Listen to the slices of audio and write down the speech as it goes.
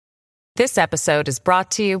This episode is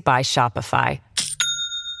brought to you by Shopify.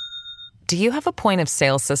 Do you have a point of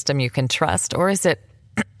sale system you can trust, or is it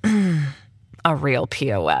a real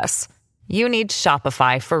POS? You need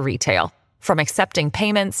Shopify for retail. From accepting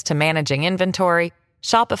payments to managing inventory,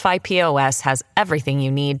 Shopify POS has everything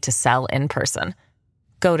you need to sell in person.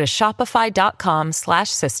 Go to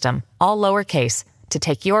shopify.com/system, all lowercase, to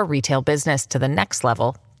take your retail business to the next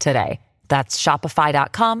level today. That's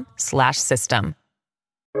shopify.com/system.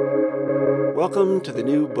 Welcome to the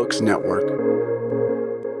New Books Network.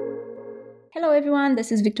 Hello everyone,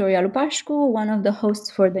 this is Victoria Lupashku, one of the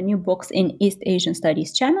hosts for the New Books in East Asian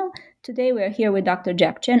Studies channel. Today we are here with Dr.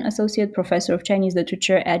 Jack Chen, Associate Professor of Chinese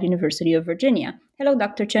Literature at University of Virginia. Hello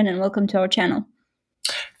Dr. Chen and welcome to our channel.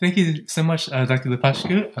 Thank you so much, Dr.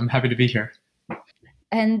 Lupashku. I'm happy to be here.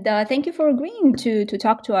 And thank you for agreeing to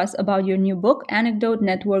talk to us about your new book, Anecdote,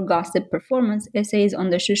 Network, Gossip, Performance, Essays on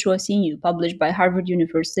the Shishuo Xinyu, published by Harvard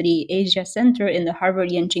University Asia Center in the Harvard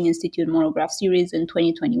Yenching Institute Monograph Series in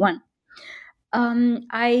 2021.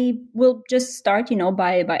 I will just start,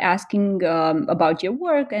 by asking about your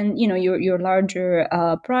work and, your larger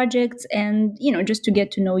projects and, just to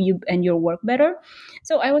get to know you and your work better.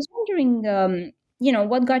 So I was wondering,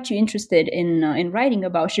 what got you interested in writing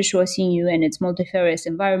about Shishuo Xinyu and its multifarious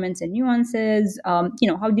environments and nuances? How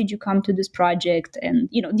did you come to this project and,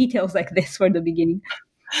 details like this for the beginning?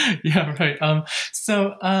 Yeah, right.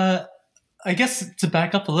 I guess to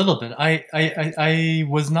back up a little bit, I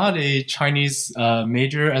was not a Chinese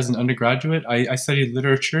major as an undergraduate. I studied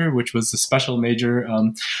literature, which was a special major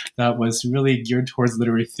that was really geared towards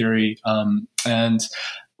literary theory. And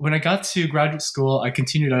when I got to graduate school, I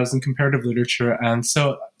continued. I was in comparative literature. And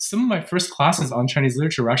so some of my first classes on Chinese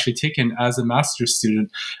literature were actually taken as a master's student.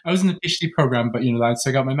 I was in the PhD program, but so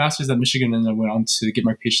I got my master's at Michigan and I went on to get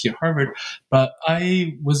my PhD at Harvard. But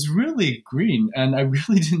I was really green and I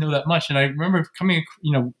really didn't know that much. And I remember coming,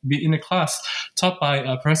 in a class taught by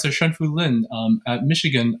Professor Shenfu Lin at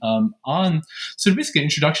Michigan on sort of basically an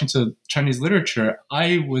introduction to Chinese literature.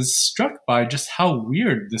 I was struck by just how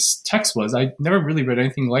weird this text was. I'd never really read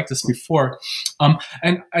anything like this before.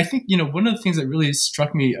 And I think, one of the things that really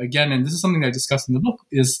struck me again, and this is something I discussed in the book,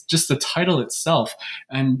 is just the title itself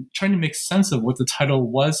and trying to make sense of what the title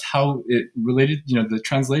was, how it related, the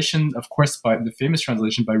translation, of course, by the famous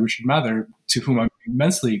translation by Richard Mather, to whom I'm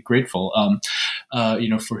immensely grateful,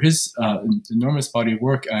 for his enormous body of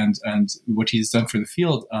work and what he's done for the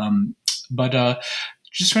field. But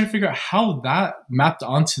just trying to figure out how that mapped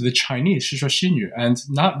onto the Chinese, Shishuo Xinyu, and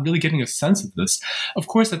not really getting a sense of this. Of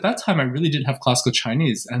course, at that time, I really didn't have classical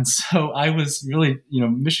Chinese. And so I was really,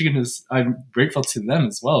 I'm grateful to them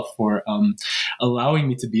as well for allowing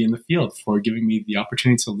me to be in the field, for giving me the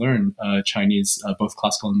opportunity to learn Chinese, both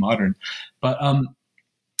classical and modern. But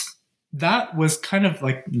that was kind of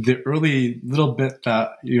like the early little bit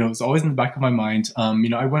that, was always in the back of my mind.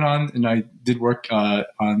 I went on and I did work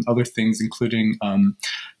on other things, including Tang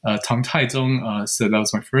Taizong. So that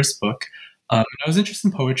was my first book. And I was interested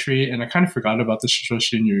in poetry and I kind of forgot about the Shishuo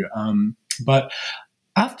Xinyu. But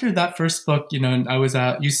after that first book, and I was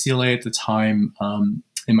at UCLA at the time,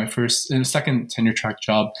 in a second tenure track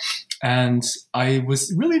job. And I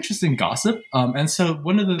was really interested in gossip. And so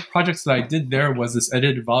one of the projects that I did there was this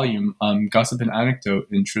edited volume, Gossip and Anecdote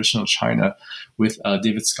in Traditional China, with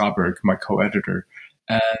David Schaberg, my co-editor.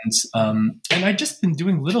 And I'd just been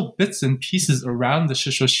doing little bits and pieces around the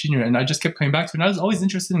Shishuo Xinyu, and I just kept coming back to it. And I was always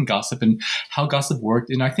interested in gossip and how gossip worked.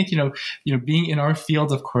 And I think, being in our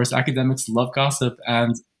field, of course, academics love gossip.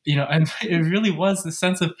 And, and it really was the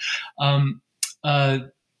sense of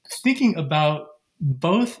thinking about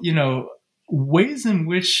both, ways in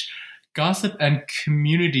which gossip and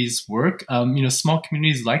communities work, small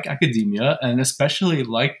communities like academia, and especially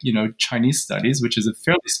like, Chinese studies, which is a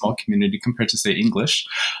fairly small community compared to, say, English.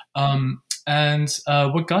 And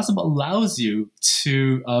what gossip allows you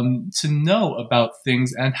to know about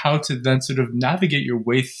things and how to then sort of navigate your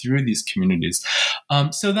way through these communities.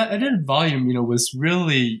 So that edited volume, was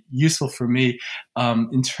really useful for me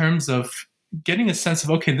in terms of getting a sense of,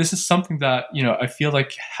 okay, this is something that, I feel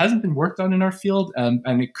like hasn't been worked on in our field,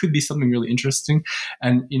 and it could be something really interesting.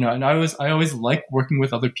 And, and I always like working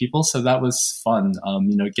with other people. So that was fun,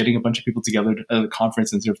 getting a bunch of people together at a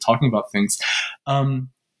conference and sort of talking about things.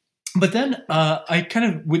 But then I kind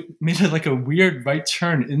of made a weird right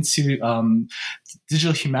turn into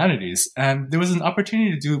digital humanities. And there was an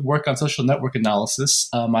opportunity to do work on social network analysis.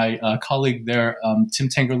 My colleague there, Tim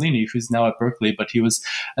Tangerlini, who's now at Berkeley, but he was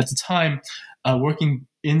at the time working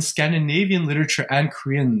in Scandinavian literature and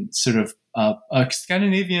Korean sort of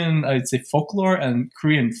Scandinavian, I'd say, folklore and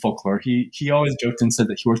Korean folklore. He always joked and said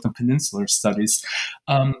that he worked on peninsular studies.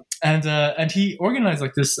 and he organized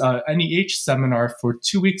like this NEH seminar for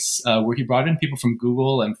 2 weeks, where he brought in people from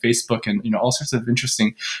Google and Facebook and all sorts of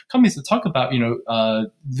interesting companies to talk about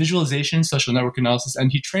visualization, social network analysis,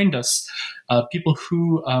 and he trained us people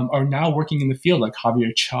who are now working in the field, like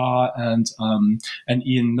Javier Cha and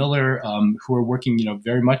Ian Miller, who are working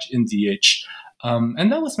very much in DH.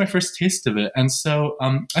 And that was my first taste of it. And so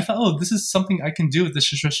I thought, oh, this is something I can do with the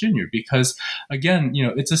Shishuo Xinyu, because again,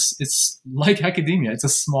 it's like academia. It's a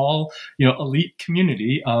small, elite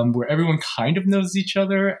community where everyone kind of knows each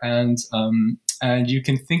other, and you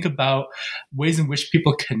can think about ways in which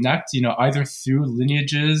people connect, either through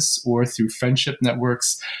lineages or through friendship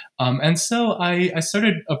networks. And so I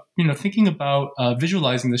started, thinking about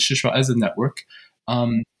visualizing the Shishuo as a network,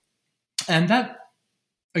 and that.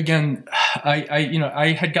 Again,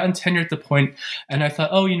 I had gotten tenure at the point, and I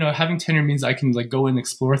thought, oh, having tenure means I can go and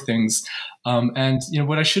explore things. And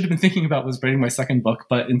what I should have been thinking about was writing my second book,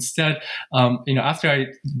 but instead, after I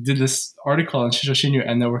did this article on Shishuo Xinyu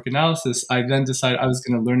and network analysis, I then decided I was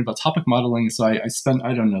going to learn about topic modeling. So I spent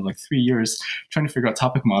 3 years trying to figure out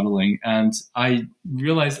topic modeling, and I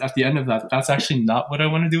realized at the end of that that's actually not what I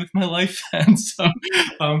want to do with my life. And so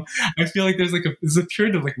I feel like there's a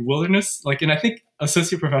period of wilderness, and I think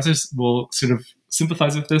associate professors will sort of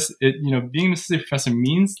sympathize with this. Being an associate professor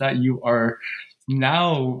means that you are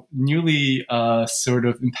now newly sort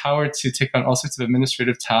of empowered to take on all sorts of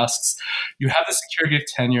administrative tasks. You have the security of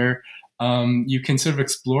tenure. You can sort of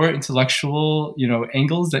explore intellectual,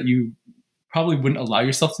 angles that you probably wouldn't allow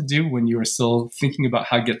yourself to do when you were still thinking about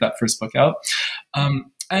how to get that first book out.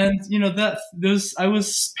 And I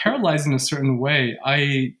was paralyzed in a certain way.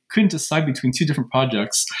 I couldn't decide between two different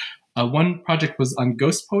projects. One project was on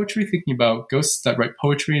ghost poetry, thinking about ghosts that write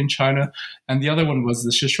poetry in China, and the other one was the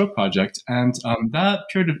Shishuo project. And that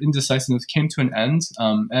period of indecisiveness came to an end,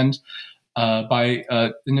 by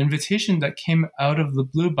an invitation that came out of the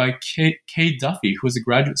blue by Kay Duffy, who was a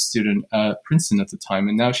graduate student at Princeton at the time,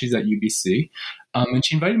 and now she's at UBC. And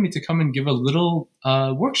she invited me to come and give a little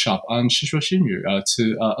workshop on Shishuo Xinyu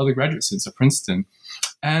to other graduate students at Princeton.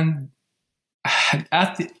 And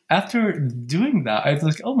after doing that, I was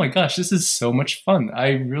like, oh my gosh, this is so much fun. I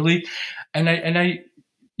really, and I,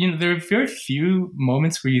 there are very few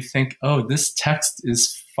moments where you think, oh, this text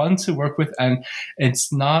is fun to work with, and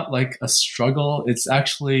it's not like a struggle. It's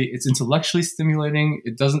intellectually stimulating.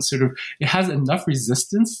 It doesn't it has enough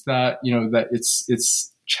resistance that, that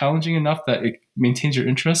it's challenging enough that it maintains your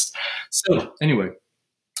interest. So anyway,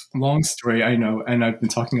 long story, I know, and I've been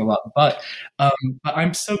talking a lot, but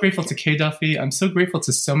I'm so grateful to Kay Duffy. I'm so grateful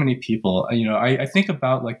to so many people. I think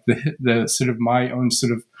about the sort of my own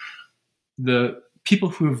sort of the people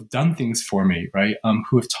who have done things for me, right?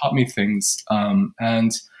 Who have taught me things.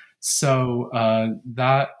 And so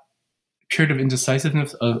that period of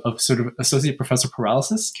indecisiveness of sort of associate professor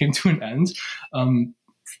paralysis came to an end.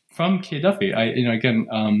 From Kay Duffy,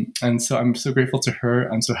 and so I'm so grateful to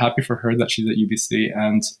her. I'm so happy for her that she's at UBC,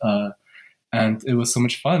 and it was so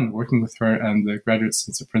much fun working with her and the graduate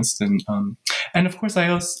students at Princeton. And of course,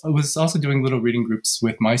 I was also doing little reading groups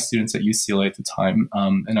with my students at UCLA at the time,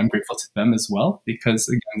 and I'm grateful to them as well, because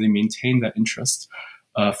again, they maintained that interest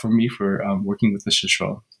for me for working with the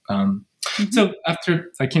Shishuo. So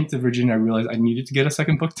after I came to Virginia, I realized I needed to get a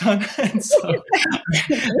second book done. and so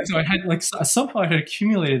I had somehow I had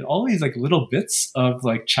accumulated all these little bits of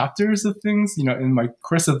chapters of things, in my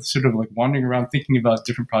course of sort of wandering around thinking about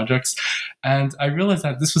different projects. And I realized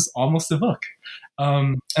that this was almost a book.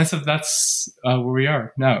 And so that's where we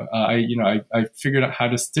are now. I figured out how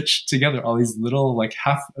to stitch together all these little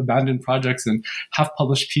half abandoned projects and half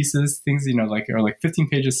published pieces, things are 15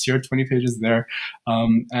 pages here, 20 pages there,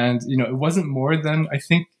 and it wasn't more than I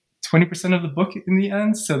think 20% of the book in the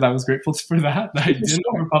end. So I was grateful for that I didn't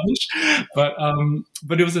overpublish,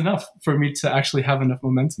 but it was enough for me to actually have enough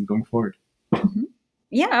momentum going forward. Mm-hmm.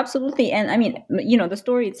 Yeah, absolutely. And I mean, the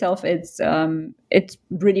story itself, it's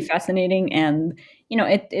really fascinating, and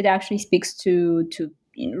it actually speaks to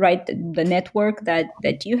right the network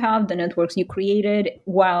that you have, the networks you created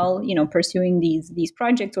while pursuing these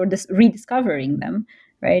projects or rediscovering them,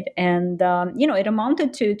 right? And it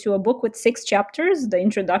amounted to a book with 6 chapters, the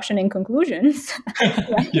introduction and conclusions.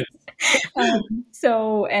 Yes.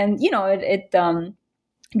 So, and it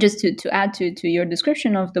just to add to your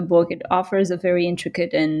description of the book, it offers a very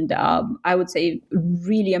intricate and I would say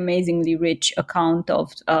really amazingly rich account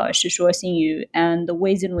of Shishuo Xinyu and the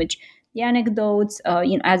ways in which the anecdotes,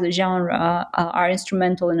 as a genre, are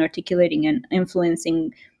instrumental in articulating and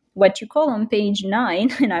influencing what you call on page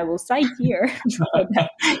 9, and I will cite here so that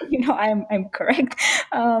I'm correct.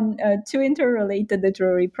 Two interrelated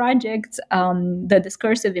literary projects: the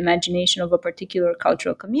discursive imagination of a particular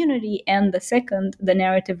cultural community, and the second, the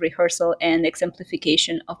narrative rehearsal and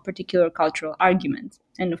exemplification of particular cultural arguments.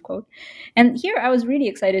 End of quote. And here I was really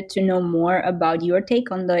excited to know more about your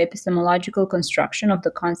take on the epistemological construction of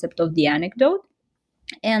the concept of the anecdote,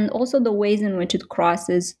 and also the ways in which it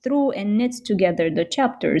crosses through and knits together the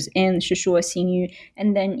chapters in Shushua Xingyu,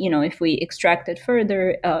 and then, if we extract it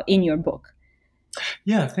further in your book.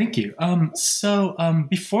 Yeah, thank you. So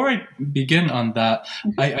before I begin on that,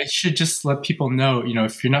 I should just let people know,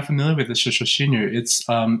 if you're not familiar with the Shushua Xingyu, it's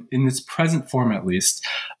in its present form at least,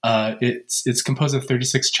 it's composed of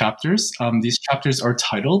 36 chapters. These chapters are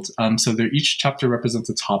titled, so each chapter represents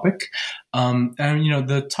a topic, and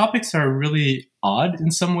the topics are really odd in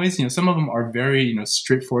some ways. Some of them are very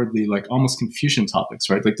straightforwardly, like almost Confucian topics,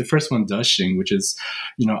 right? Like the first one, Dexing, which is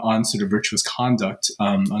on sort of virtuous conduct,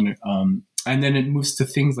 and then it moves to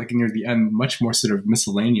things like near the end, much more sort of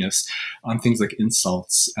miscellaneous on things like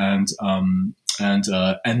insults and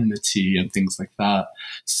enmity and things like that.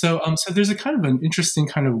 So there's a kind of an interesting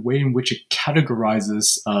kind of way in which it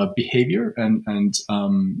categorizes behavior and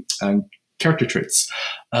character traits.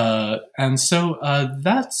 And so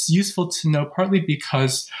that's useful to know, partly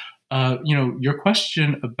because, your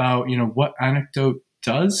question about, what anecdote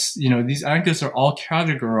does, these anecdotes are all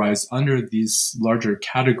categorized under these larger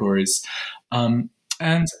categories. And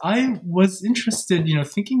I was interested,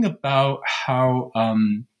 thinking about how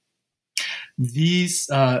these,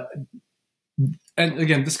 and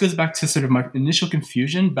again, this goes back to sort of my initial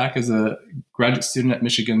confusion back as a graduate student at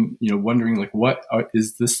Michigan, wondering like, what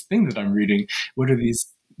is this thing that I'm reading? What are these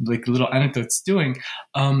like little anecdotes doing?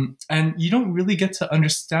 And you don't really get to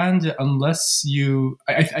understand it unless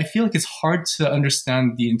I feel like it's hard to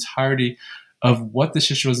understand the entirety of what the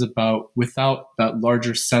Shushua is about without that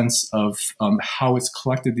larger sense of how it's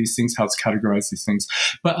collected these things, how it's categorized these things.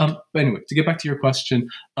 But anyway, to get back to your question,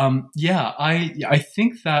 I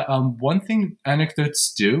think that one thing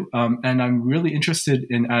anecdotes do, and I'm really interested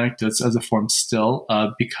in anecdotes as a form still,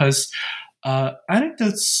 because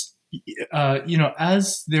anecdotes,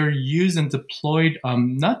 as they're used and deployed,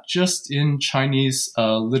 not just in Chinese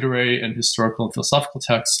literary and historical and philosophical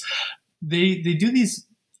texts, they do these.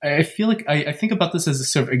 I feel like I think about this as a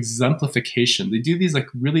sort of exemplification. They do these like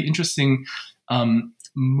really interesting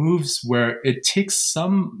moves where it takes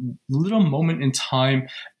some little moment in time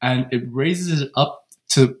and it raises it up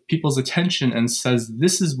to people's attention and says,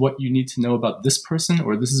 this is what you need to know about this person,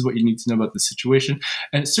 or this is what you need to know about the situation.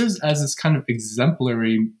 And it serves as this kind of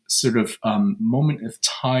exemplary sort of moment of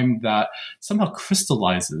time that somehow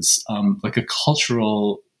crystallizes like a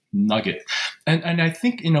cultural nugget. And I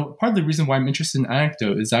think, part of the reason why I'm interested in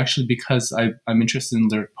anecdote is actually because I'm interested in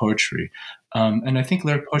lyric poetry. And I think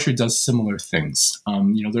lyric poetry does similar things.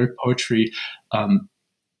 Lyric poetry,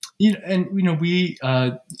 we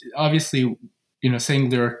obviously, saying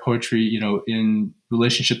lyric poetry, in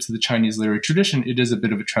relationship to the Chinese literary tradition, it is a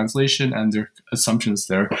bit of a translation and there are assumptions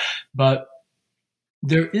there. But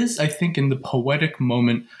there is, I think, in the poetic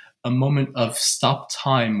moment, a moment of stop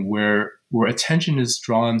time where attention is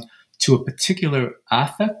drawn to a particular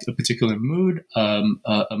affect, a particular mood, a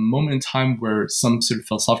moment in time where some sort of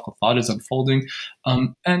philosophical thought is unfolding.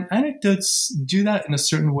 And anecdotes do that in a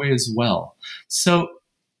certain way as well. So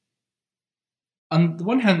on the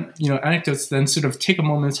one hand, anecdotes then sort of take a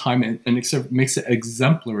moment in time and it sort of makes it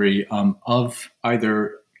exemplary of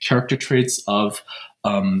either character traits, of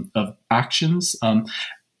actions.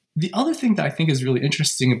 The other thing that I think is really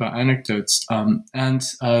interesting about anecdotes, and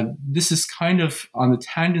this is kind of on the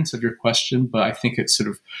tangents of your question, but I think it sort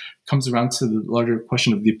of comes around to the larger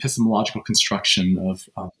question of the epistemological construction of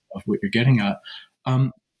what you're getting at.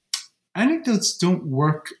 Anecdotes don't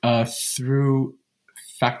work through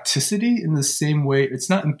facticity in the same way. It's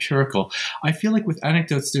not empirical. I feel like with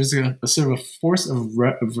anecdotes, there's a sort of a force of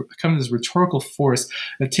kind of this rhetorical force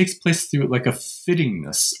that takes place through like a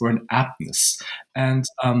fittingness or an aptness. And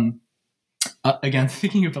again,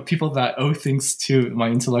 thinking about people that owe things to my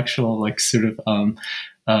intellectual like sort of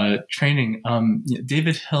training,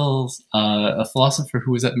 David Hill, a philosopher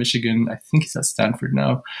who was at Michigan, I think he's at Stanford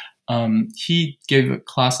now, he gave a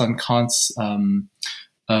class on Kant's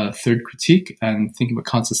third critique and thinking about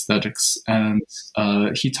Kant's aesthetics. And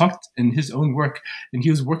he talked in his own work, and he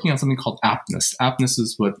was working on something called aptness. Aptness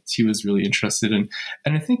is what he was really interested in.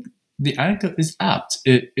 And I think the anecdote is apt.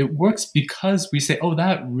 It works because we say, oh,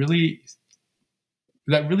 that really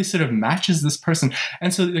that really sort of matches this person.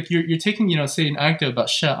 And so like you're taking, say an anecdote about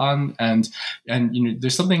She'an, and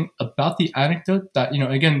there's something about the anecdote that,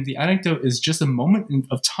 again, the anecdote is just a moment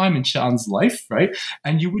of time in She'an's life, right?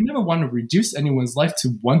 And you would never want to reduce anyone's life to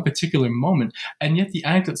one particular moment. And yet the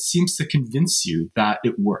anecdote seems to convince you that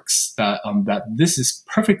it works, that this is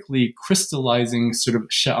perfectly crystallizing sort of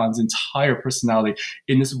She'an's entire personality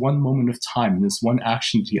in this one moment of time, in this one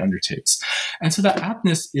action he undertakes. And so that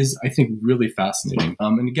aptness is, I think, really fascinating.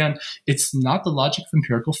 And again, it's not the logic of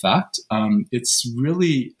empirical fact. It's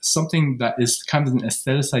really something that is kind of an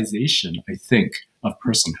aestheticization, I think, of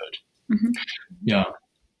personhood. Mm-hmm. Yeah.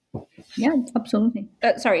 Yeah, absolutely.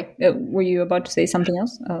 Sorry, were you about to say something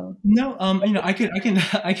else? No, I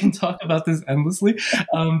can talk about this endlessly,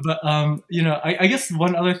 but I guess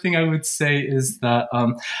one other thing I would say is that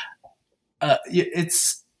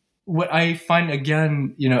it's what I find,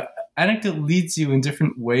 again, anecdote leads you in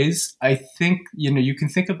different ways. I think, you can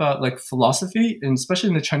think about like philosophy, and especially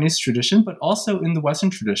in the Chinese tradition, but also in the Western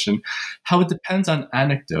tradition, how it depends on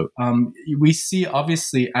anecdote. We see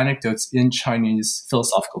obviously anecdotes in Chinese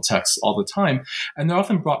philosophical texts all the time, and they're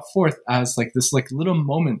often brought forth as like this like little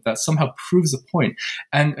moment that somehow proves a point.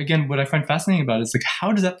 And again, what I find fascinating about it is like,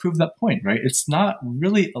 how does that prove that point, right? It's not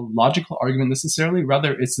really a logical argument necessarily,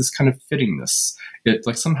 rather it's this kind of fittingness. It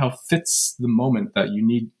like somehow fits the moment that you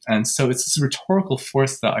need. And so it's this rhetorical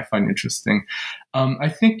force that I find interesting. I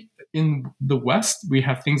think in the West, we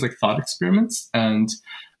have things like thought experiments, and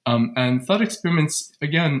thought experiments,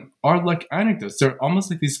 again, are like anecdotes. They're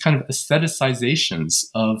almost like these kind of aestheticizations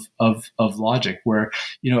of logic, where,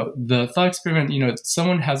 the thought experiment,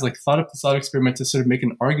 someone has like thought up the thought experiment to sort of make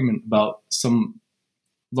an argument about some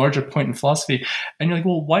larger point in philosophy, and you're like,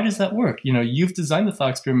 well, why does that work? You've designed the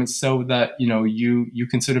thought experiment so that you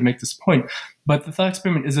can sort of make this point, but the thought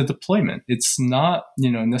experiment is a deployment. It's not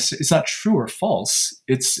it's not true or false.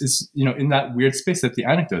 It's in that weird space that the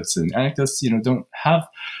anecdotes don't have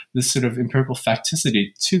this sort of empirical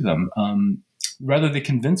facticity to them. Rather, they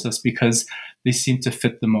convince us because they seem to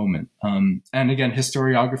fit the moment. And again,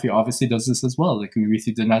 historiography obviously does this as well. Like we read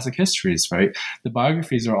through dynastic histories, right? The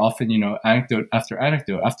biographies are often, anecdote after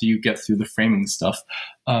anecdote after you get through the framing stuff.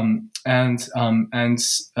 One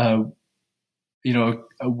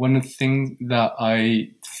of the things that I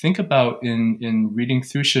think about in reading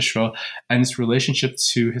through Shishra and its relationship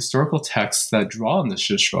to historical texts that draw on the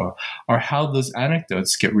Shishra are how those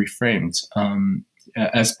anecdotes get reframed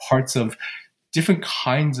as parts of different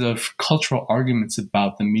kinds of cultural arguments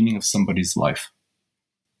about the meaning of somebody's life.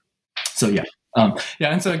 So yeah.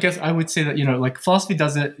 And so I guess I would say that, like philosophy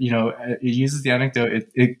does it, it uses the anecdote.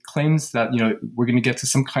 It claims that, we're going to get to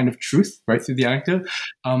some kind of truth right through the anecdote.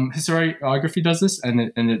 Historiography does this, and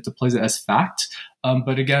it deploys it as fact.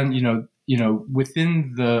 But again,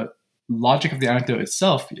 within the logic of the anecdote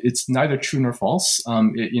itself, it's neither true nor false.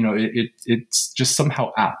 It's just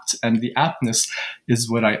somehow apt, and the aptness is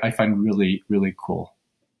what I find really, really cool.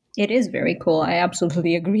 It is very cool. I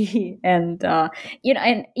absolutely agree, and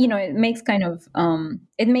it makes kind of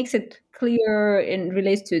it makes it clear and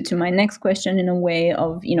relates to my next question in a way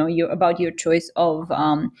of about your choice of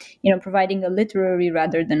providing a literary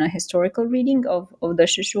rather than a historical reading of the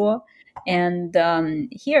Shishua, and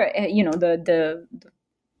here the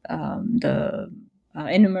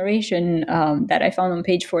enumeration that I found on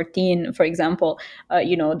page 14, for example,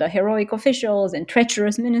 the heroic officials and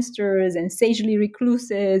treacherous ministers and sagely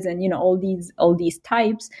recluses, and all these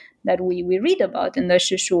types that we read about in the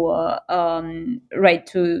Shishua, right,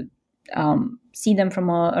 to see them from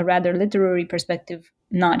a rather literary perspective,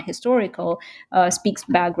 not historical, speaks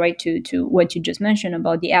back right to what you just mentioned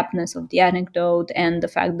about the aptness of the anecdote and the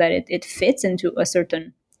fact that it fits into a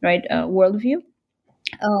certain worldview.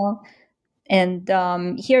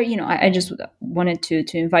 Here, I just wanted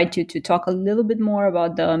to invite you to talk a little bit more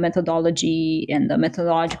about the methodology and the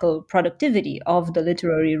methodological productivity of the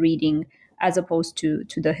literary reading as opposed to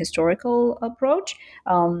the historical approach.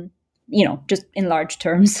 Just in large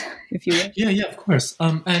terms, if you will. Yeah, of course.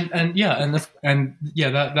 That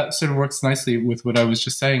sort of works nicely with what I was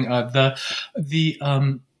just saying. I'm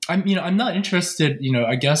not interested,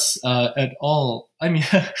 I guess, at all. I mean,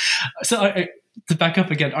 to back up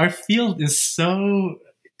again, our field is so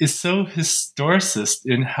historicist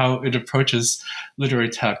in how it approaches literary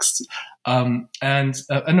text, and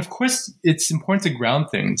of course, it's important to ground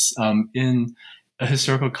things in a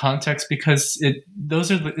historical context, because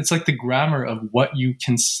it's like the grammar of what you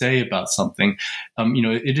can say about something.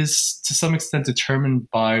 It is to some extent determined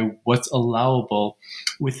by what's allowable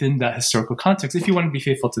within that historical context. If you want to be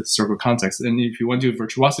faithful to the historical context, and if you want to do a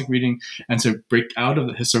virtuosic reading and sort of break out of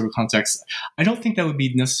the historical context, I don't think that would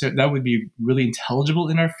be necessary. That would be really intelligible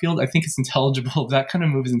in our field. I think it's intelligible. That kind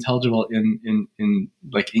of move is intelligible in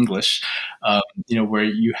like English, where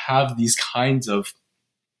you have these kinds of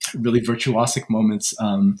really virtuosic moments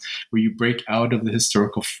where you break out of the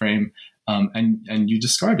historical frame and you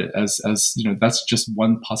discard it as that's just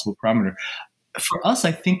one possible parameter. For us,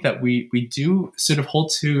 I think that we do sort of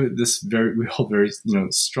hold very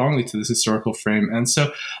strongly to this historical frame, and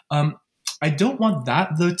so I don't want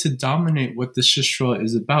that though to dominate what the Shishua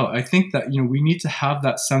is about. I think that we need to have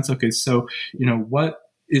that sense. Okay, so what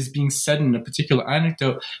is being said in a particular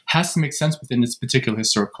anecdote has to make sense within its particular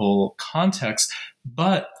historical context.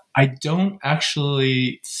 But I don't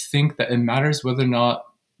actually think that it matters whether or not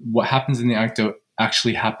what happens in the anecdote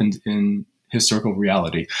actually happened in historical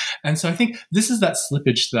reality. And so I think this is that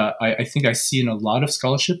slippage that I think I see in a lot of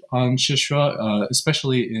scholarship on Shishua,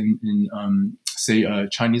 especially in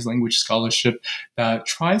Chinese language scholarship, that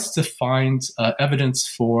tries to find evidence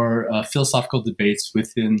for philosophical debates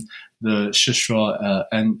within the Shishua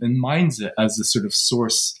and minds it as a sort of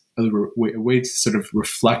source, a way to sort of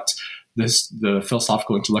reflect the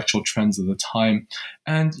philosophical intellectual trends of the time.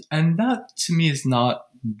 And that to me is not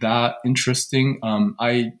that interesting.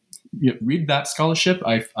 I read that scholarship.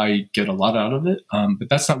 I get a lot out of it, but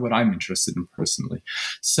that's not what I'm interested in personally.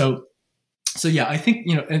 So yeah, I think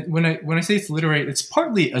and when I say it's literary, it's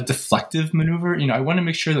partly a deflective maneuver. I want to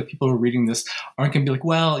make sure that people who are reading this aren't going to be like,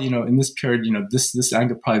 well, in this period, this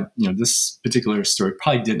angle probably, this particular story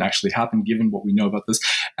probably didn't actually happen, given what we know about this.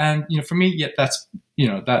 And for me, yeah,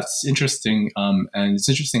 that's interesting, and it's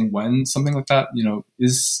interesting when something like that,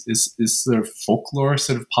 is sort of folklore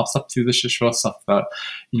sort of pops up through the Shishua stuff that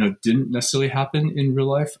didn't necessarily happen in real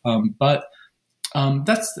life, but.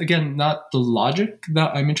 That's, again, not the logic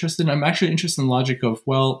that I'm interested in. I'm actually interested in the logic of,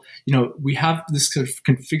 well, we have this kind of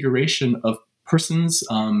configuration of persons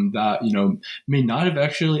that, may not have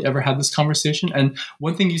actually ever had this conversation. And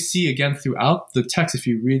one thing you see, again, throughout the text, if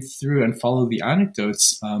you read through and follow the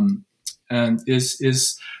anecdotes, and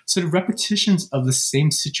is sort of repetitions of the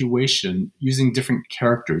same situation using different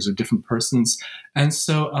characters or different persons. And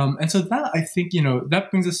so that, I think, that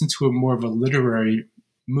brings us into a more of a literary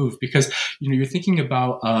move, because you're thinking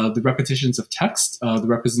about the repetitions of text, the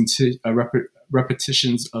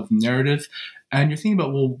repetitions of narrative, and you're thinking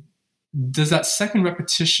about, well, does that second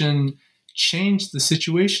repetition change the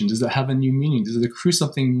situation? Does it have a new meaning? Does it accrue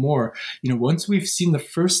something more? Once we've seen the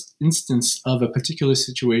first instance of a particular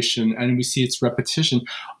situation and we see its repetition,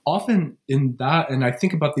 often in that, and I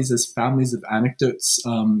think about these as families of anecdotes,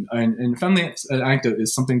 and family anecdote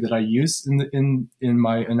is something that I use in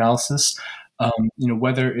my analysis.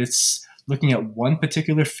 Whether it's looking at one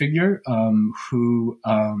particular figure who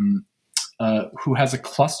has a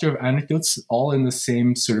cluster of anecdotes all in the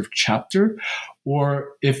same sort of chapter, or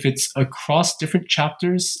if it's across different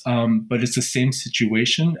chapters, but it's the same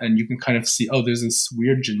situation, and you can kind of see, there's this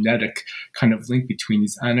weird genetic kind of link between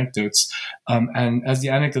these anecdotes. And as the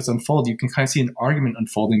anecdotes unfold, you can kind of see an argument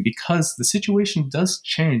unfolding, because the situation does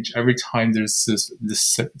change every time there's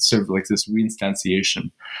this sort of like this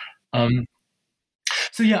reinstantiation.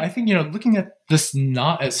 So yeah, I think looking at this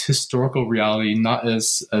not as historical reality, not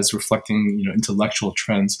as reflecting intellectual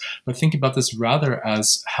trends, but thinking about this rather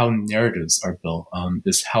as how narratives are built,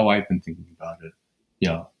 is how I've been thinking about it.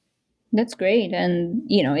 Yeah, that's great, and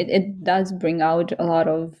it does bring out a lot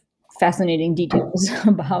of fascinating details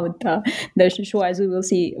about the Shishua, as we will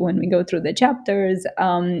see when we go through the chapters.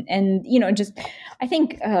 And just I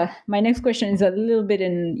think my next question is a little bit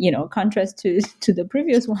in contrast to the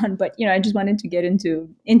previous one, but I just wanted to get into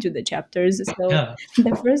the chapters. So yeah.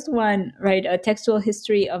 The first one, right, a textual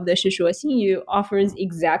history of the Shishua Xinyu, offers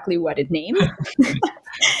exactly what it names.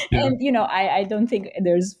 Yeah. And I don't think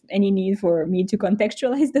there's any need for me to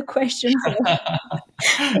contextualize the question. So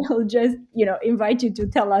I'll just invite you to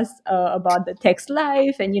tell us about the text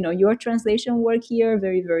life and your translation work here,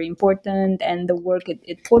 very, very important, and the work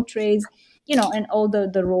it portrays, and all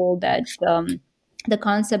the role that the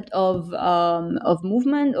concept of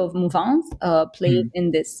movement, of mouvance, plays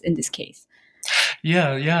in this case.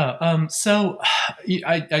 Yeah. So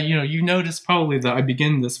I you notice probably that I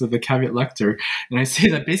begin this with a caveat lector, and I say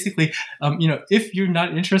that basically, if you're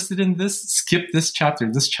not interested in this, skip this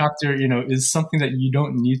chapter. This chapter, is something that you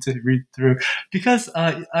don't need to read through, because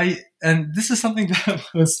and this is something that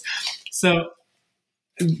was so.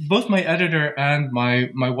 both my editor and my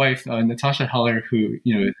wife, Natasha Heller, who,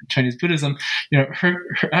 Chinese Buddhism, her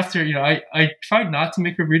after, I tried not to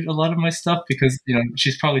make her read a lot of my stuff because,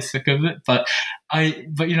 she's probably sick of it, but I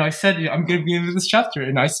said, I'm going to be into this chapter,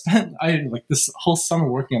 and I like this whole summer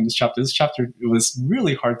working on this chapter. This chapter was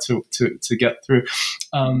really hard to get through.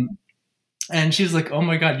 And she's like, oh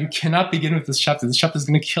my God, you cannot begin with this chapter. This chapter is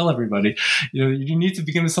going to kill everybody. You need to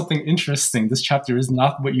begin with something interesting. This chapter is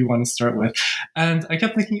not what you want to start with. And I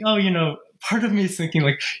kept thinking, part of me is thinking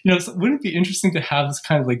like, wouldn't it be interesting to have this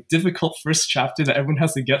kind of like difficult first chapter that everyone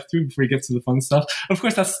has to get through before you get to the fun stuff? Of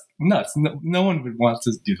course, that's nuts. No one would want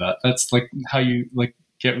to do that. That's like how you like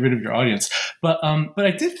get rid of your audience. But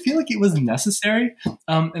I did feel like it was necessary.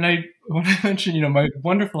 And I want to mention, my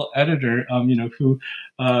wonderful editor, who,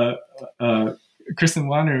 Kristen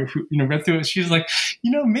Warner, who, read through it. She was like,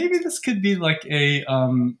 maybe this could be like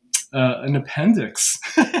an appendix,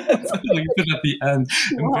 like put at the end.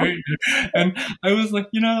 Wow. And I was like,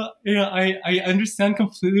 I understand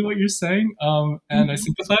completely what you're saying, and I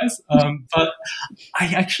sympathize. But I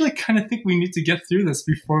actually kind of think we need to get through this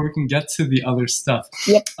before we can get to the other stuff.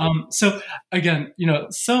 Yep. So again,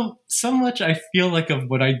 so much I feel like of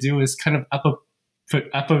what I do is kind of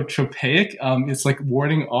apotropaic. It's like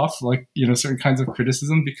warding off like certain kinds of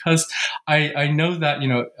criticism, because I know that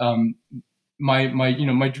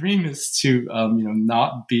my dream is to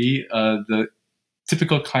not be the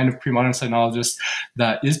typical kind of pre-modern sinologist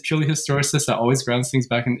that is purely historicist, that always grounds things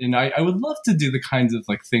back in. I would love to do the kinds of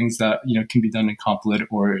like things that can be done in comp lit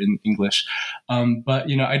or in English, but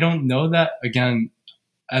I don't know that, again,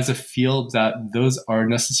 as a field, that those are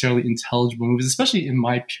necessarily intelligible movies, especially in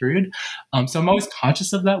my period. So I'm always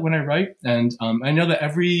conscious of that when I write. And I know that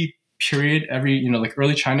every period, like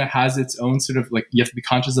early China has its own sort of like, you have to be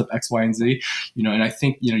conscious of X, Y, and Z, and I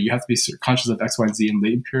think, you have to be sort of conscious of X, Y, and Z in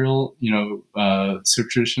late imperial, sort of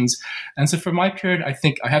traditions. And so for my period, I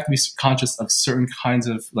think I have to be conscious of certain kinds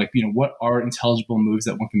of like, what are intelligible moves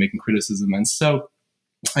that one can make in criticism. And so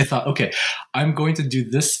I thought, okay, I'm going to do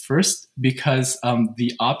this first because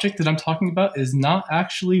the object that I'm talking about is not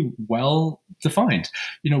actually well defined.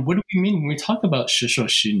 What do we mean when we talk about Shishuo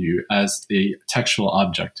Xinyu as a textual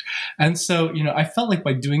object? And so, I felt like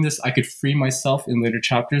by doing this, I could free myself in later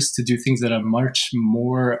chapters to do things that are much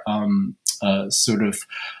more sort of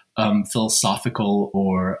philosophical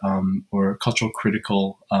or cultural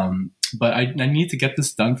critical. But I need to get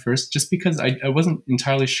this done first, just because I wasn't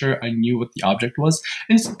entirely sure I knew what the object was.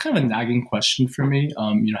 And it's kind of a nagging question for me,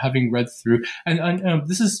 having read through. And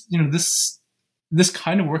this is, this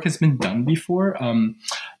kind of work has been done before.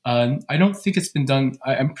 I don't think it's been done.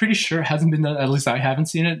 I'm pretty sure it hasn't been done. At least I haven't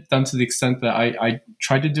seen it done to the extent that I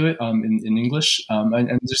tried to do it in English.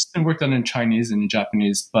 And there's been work done in Chinese and in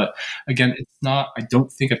Japanese. But again, it's not, I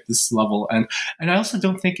don't think, at this level. And I also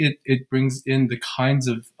don't think it brings in the kinds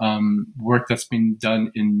of work that's been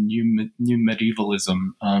done in new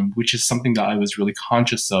medievalism, which is something that I was really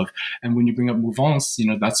conscious of. And when you bring up mouvance,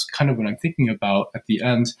 that's kind of what I'm thinking about at the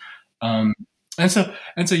end. And so,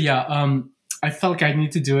 yeah, I felt like I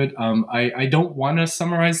need to do it. I don't want to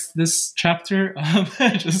summarize this chapter.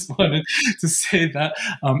 I just wanted to say that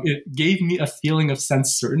it gave me a feeling of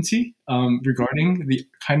sense certainty regarding the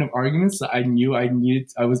kind of arguments that I knew I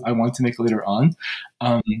wanted to make later on.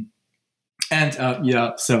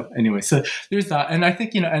 So anyway, so there's that. And I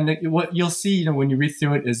think, and what you'll see, when you read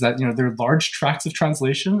through it is that, there are large tracts of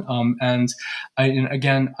translation. And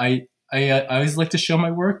I always like to show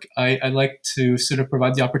my work. I like to sort of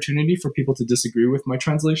provide the opportunity for people to disagree with my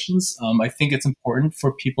translations. I think it's important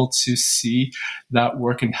for people to see that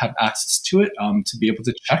work and have access to it, to be able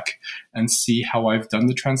to check and see how I've done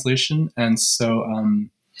the translation. And so,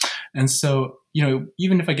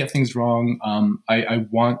 even if I get things wrong, I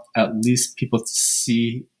want at least people to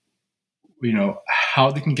see,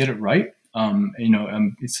 how they can get it right,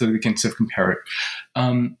 so they can sort of compare it.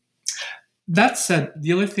 That said,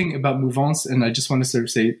 the other thing about mouvance, and I just want to sort of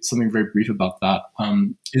say something very brief about that,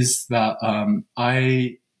 is that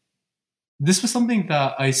this was something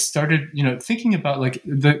that I started, thinking about, like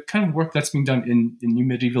the kind of work that's being done in new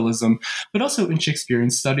medievalism, but also in Shakespearean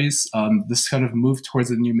studies, this kind of move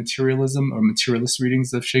towards a new materialism or materialist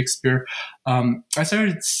readings of Shakespeare. I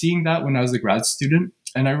started seeing that when I was a grad student.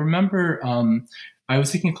 And I remember I was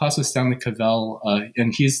taking a class with Stanley Cavell,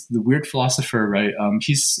 and he's the weird philosopher, right?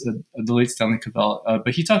 He's the late Stanley Cavell,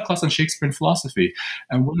 but he taught a class on Shakespeare and philosophy.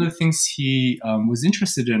 And one of the things he was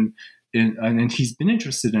interested in, and he's been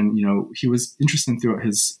interested in, he was interested in throughout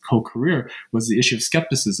his whole career, was the issue of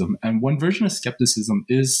skepticism. And one version of skepticism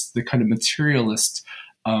is the kind of materialist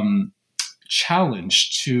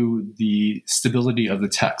challenge to the stability of the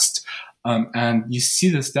text. And you see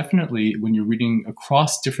this definitely when you're reading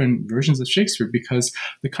across different versions of Shakespeare, because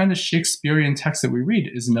the kind of Shakespearean text that we read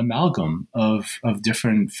is an amalgam of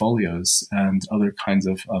different folios and other kinds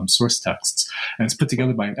of source texts, and it's put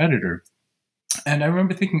together by an editor. And I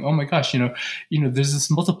remember thinking, oh my gosh, there's this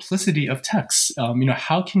multiplicity of texts.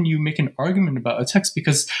 How can you make an argument about a text?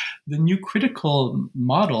 Because the new critical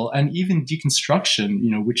model and even deconstruction,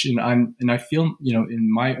 I feel,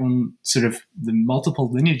 in my own sort of the multiple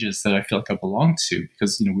lineages that I feel like I belong to,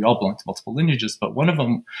 because, we all belong to multiple lineages, but one of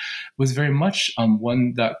them was very much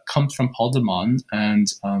one that comes from Paul de Man and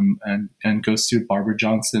goes through Barbara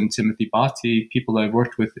Johnson, Timothy Bhatti, people I've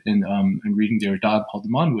worked with in reading Derrida and Paul de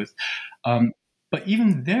Man with. But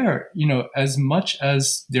even there, as much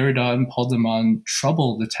as Derrida and Paul de Man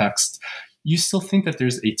trouble the text, you still think that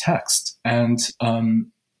there's a text. And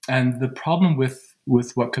the problem with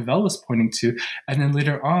what Cavell was pointing to, and then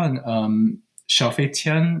later on, Xiaofei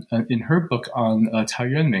Tian, in her book on Tao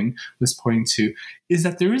Yuanming, was pointing to, is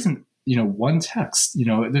that there isn't one text.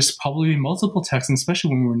 There's probably multiple texts, and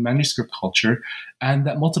especially when we're in manuscript culture, and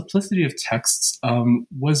that multiplicity of texts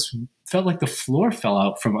felt like the floor fell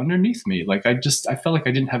out from underneath me. Like I felt like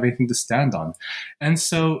I didn't have anything to stand on. And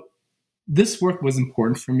so this work was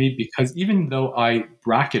important for me because even though I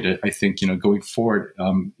bracket it, I think, going forward,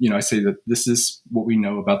 I say that this is what we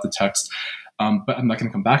know about the text, but I'm not going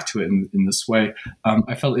to come back to it in this way.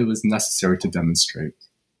 I felt it was necessary to demonstrate.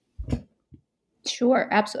 Sure,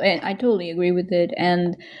 absolutely. And I totally agree with it.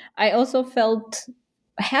 And I also felt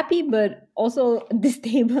happy, but also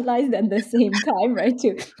destabilized at the same time, right?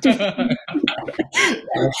 It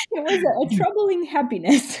was a troubling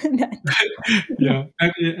happiness. Yeah,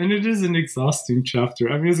 and it is an exhausting chapter.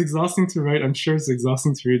 I mean, it's exhausting to write. I'm sure it's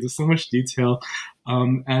exhausting to read. There's so much detail.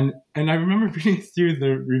 And I remember reading through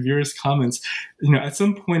the reviewer's comments. At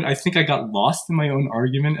some point, I think I got lost in my own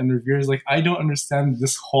argument, and the reviewer's like, I don't understand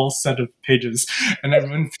this whole set of pages. And I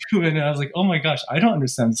went through it, and I was like, oh my gosh, I don't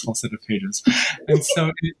understand this whole set of pages. And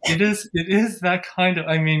so it is that kind of,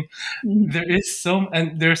 there's so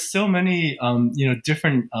many,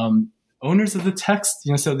 different, owners of the text,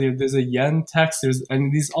 so there's a yen text,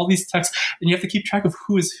 all these texts, and you have to keep track of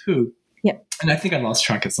who is who. Yeah. And I think I lost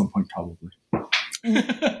track at some point, probably.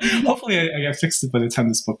 Hopefully I fixed it by the time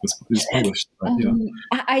this book was published. But,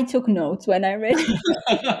 I took notes when I read it.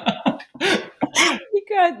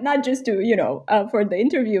 Because not just to, for the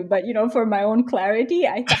interview, but, for my own clarity,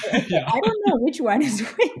 I thought, okay, I don't know which one is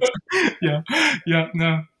which. No.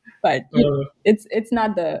 But it's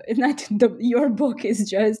not your book is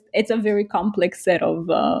just, it's a very complex set of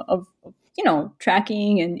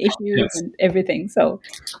tracking and issues and everything. So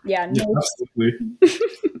absolutely.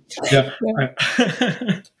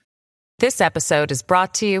 This episode is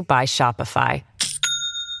brought to you by Shopify.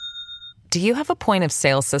 Do you have a point of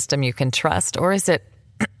sale system you can trust, or is it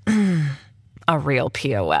a real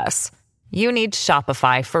POS? You need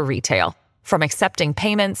Shopify for retail. From accepting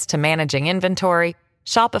payments to managing inventory,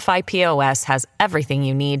 Shopify POS has everything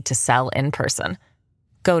you need to sell in person.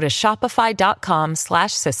 Go to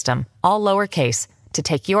shopify.com/system, all lowercase, to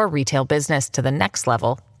take your retail business to the next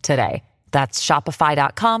level today. That's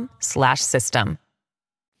shopify.com/system.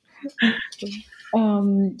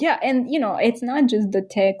 And it's not just the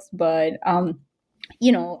text, but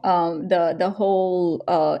the whole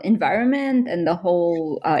environment and the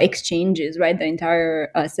whole exchanges, right? The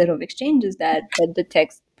entire set of exchanges that the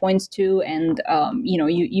text points to, and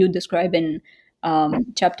you describe in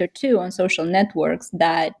chapter 2 on social networks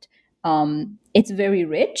that it's very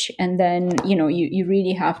rich, and then you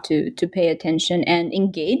really have to pay attention and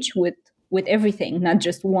engage with everything, not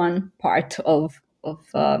just one part of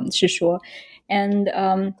Shishuo. And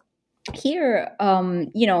here,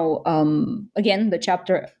 again, the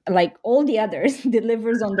chapter, like all the others,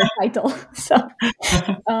 delivers on the title. So,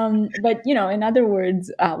 but in other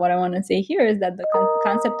words, what I want to say here is that the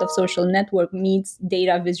concept of social network meets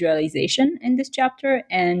data visualization in this chapter,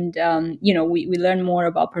 and we learn more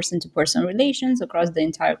about person-to-person relations across the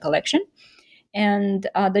entire collection. And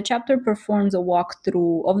the chapter performs a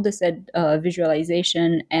walkthrough of the said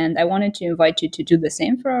visualization, and I wanted to invite you to do the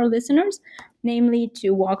same for our listeners, namely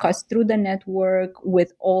to walk us through the network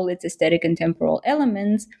with all its aesthetic and temporal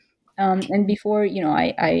elements. And before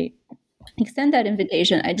I extend that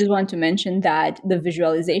invitation, I just want to mention that the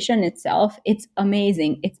visualization itself, it's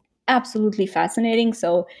amazing. It's absolutely fascinating.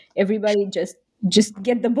 So everybody just just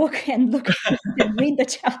get the book and read the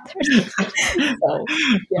chapters. So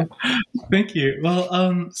yeah. Thank you. Well,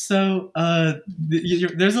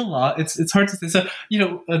 there's a lot. It's hard to say. So,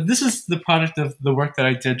 this is the product of the work that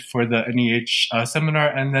I did for the NEH seminar,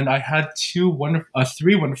 and then I had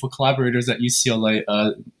three wonderful collaborators at UCLA: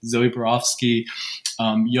 Zoe Borofsky,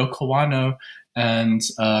 Yoko Wano, and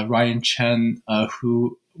Ryan Chen,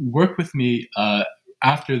 who worked with me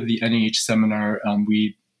after the NEH seminar.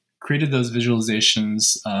 We created those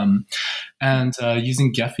visualizations and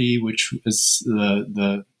using Gephi, which is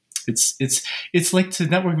it's like to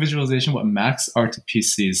network visualization what Macs are to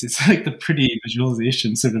PCs. It's like the pretty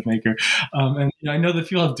visualization sort of maker. And I know that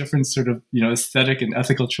people have different sort of aesthetic and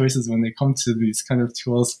ethical choices when they come to these kind of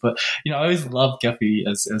tools. But I always love Gephi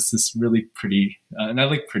as this really pretty, and I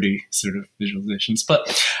like pretty sort of visualizations.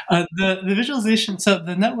 But the visualization, so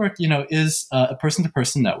the network, is a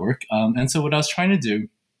person-to-person network. And so what I was trying to do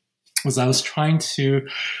was I was trying to,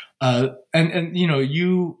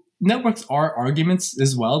 networks are arguments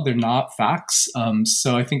as well. They're not facts.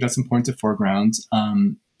 So I think that's important to foreground.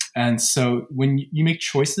 And so when you make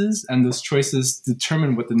choices and those choices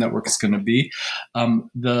determine what the network is going to be,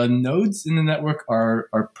 the nodes in the network are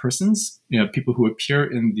persons, people who appear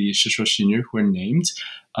in the Shishuo Xinyu who are named.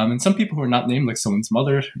 And some people who are not named, like someone's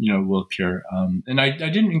mother, will appear. And I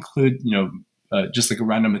didn't include, just like a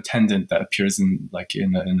random attendant that appears in a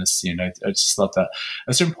scene. I just thought that at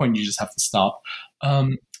a certain point you just have to stop.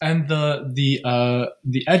 And the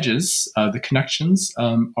edges, the connections,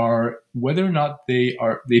 are whether or not they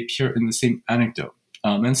appear in the same anecdote.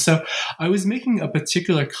 And so I was making a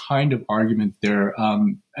particular kind of argument there,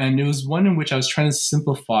 and it was one in which I was trying to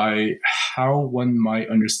simplify how one might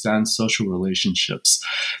understand social relationships.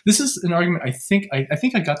 This is an argument I think I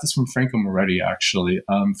got this from Franco Moretti, actually.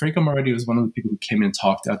 Franco Moretti was one of the people who came and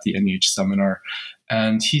talked at the NEH seminar,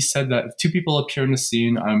 and he said that if two people appear in a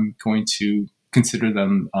scene, I'm going to consider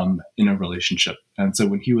them in a relationship. And so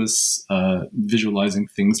when he was visualizing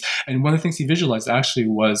things, and one of the things he visualized actually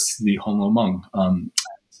was the Honlo Meng.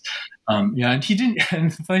 And he didn't.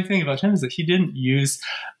 And the funny thing about him is that he didn't use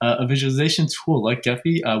a visualization tool like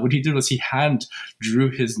Gephi. What he did was he hand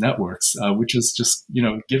drew his networks, which is just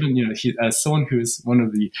given he, as someone who is one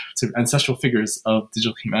of the sort of ancestral figures of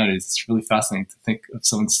digital humanities, it's really fascinating to think of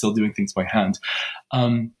someone still doing things by hand.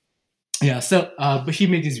 But he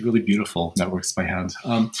made these really beautiful networks by hand,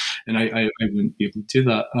 and I wouldn't be able to do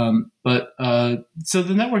that. So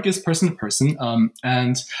the network is person to person,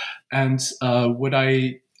 and what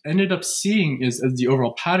I ended up seeing is the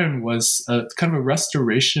overall pattern was kind of a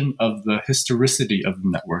restoration of the historicity of the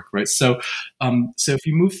network, right? So if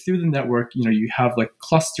you move through the network, you have like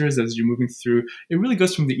clusters as you're moving through. It really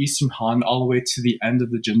goes from the Eastern Han all the way to the end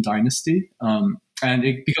of the Jin Dynasty. And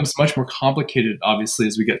it becomes much more complicated, obviously,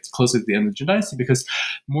 as we get closer to the end of the Jin Dynasty, because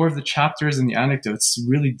more of the chapters and the anecdotes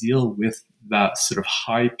really deal with that sort of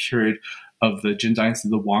high period of the Jin Dynasty,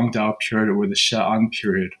 the Wang Dao period, or the She'an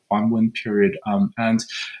period, Huanwen period, and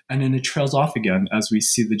then it trails off again as we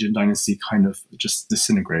see the Jin Dynasty kind of just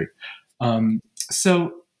disintegrate. I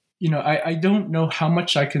don't know how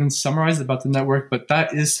much I can summarize about the network, but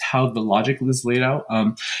that is how the logic is laid out.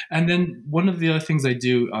 And then one of the other things I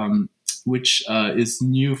do, which is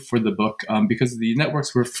new for the book, because the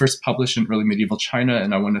networks were first published in early medieval China,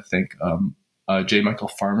 and I want to thank J. Michael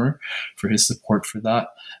Farmer for his support for that.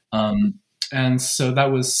 And so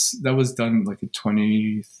that was done like in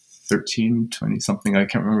 2013, 20 something. I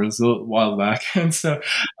can't remember. It was a little while back. Yes.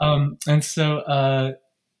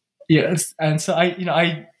 And so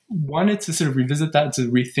I wanted to sort of revisit that,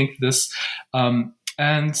 to rethink this, and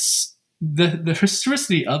the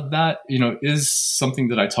historicity of that, is something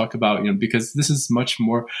that I talk about, because this is much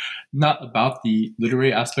more not about the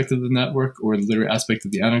literary aspect of the network or the literary aspect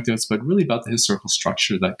of the anecdotes, but really about the historical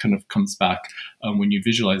structure that kind of comes back when you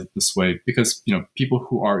visualize it this way, because, people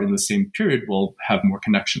who are in the same period will have more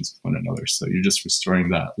connections with one another. So you're just restoring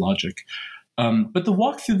that logic. But the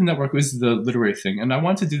walk through the network is the literary thing. And I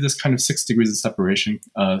want to do this kind of 6 degrees of separation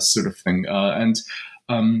sort of thing.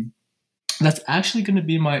 That's actually going to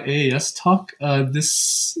be my AAS talk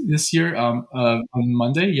this year on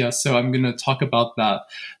Monday. Yeah, so I'm going to talk about that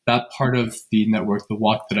part of the network, the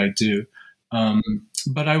walk that I do.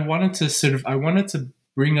 But I wanted to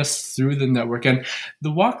bring us through the network, and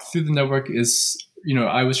the walk through the network is,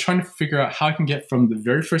 I was trying to figure out how I can get from the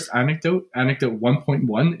very first anecdote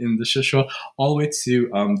 1.1 in the Shishuo, all the way to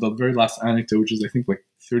the very last anecdote, which is I think like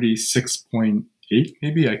 36.8 8,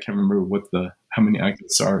 maybe. I can't remember how many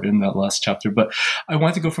anecdotes are in that last chapter, but I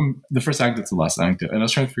wanted to go from the first anecdote to the last anecdote, and I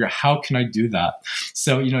was trying to figure out how can I do that.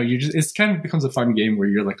 So, it's kind of becomes a fun game where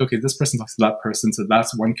you're like, okay, this person talks to that person, so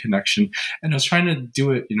that's one connection. And I was trying to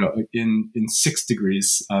do it, in 6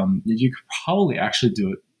 degrees. You could probably actually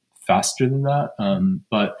do it faster than that,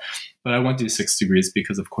 but I want to do 6 degrees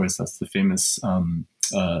because, of course, that's the famous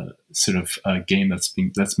game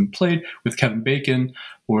that's been played with Kevin Bacon,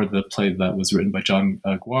 or the play that was written by John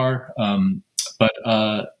Guare.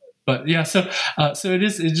 But yeah, so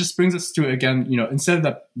it just brings us to, again, instead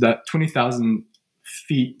of that 20,000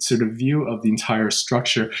 feet sort of view of the entire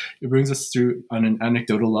structure, it brings us through on an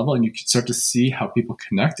anecdotal level, and you can start to see how people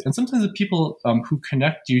connect. And sometimes the people who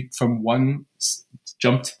connect you from one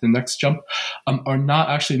jump to the next jump are not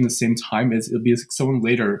actually in the same time. It'll be someone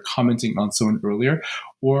later commenting on someone earlier.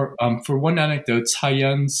 Or for one anecdote, Cai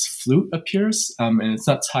Yan's flute appears, and it's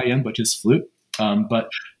not Cai Yan, but his flute. But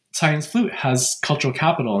Cai Yan's flute has cultural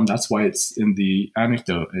capital, and that's why it's in the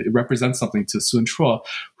anecdote. It represents something to Sun Chuo,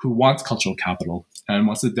 who wants cultural capital and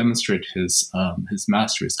wants to demonstrate his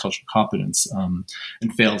mastery, his cultural competence, and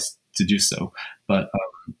fails to do so. But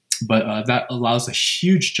that allows a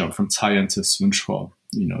huge jump from Cai Yan to Sun Chuo,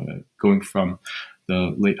 going from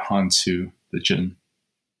the late Han to the Jin.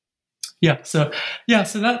 So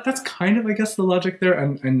that's kind of, I guess, the logic there,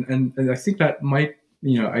 and I think that might,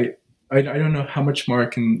 I don't know how much more I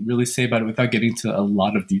can really say about it without getting to a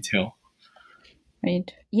lot of detail.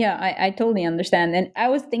 Right. Yeah, I totally understand. And I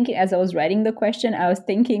was thinking, as I was writing the question, I was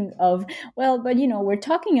thinking of, well, but we're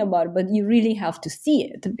talking about it, but you really have to see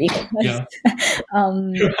it because,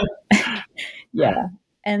 yeah.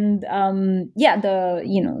 And the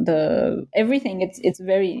everything, it's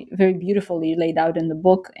very, very beautifully laid out in the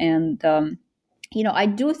book. And I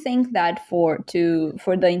do think that for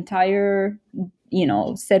the entire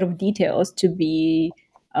set of details to be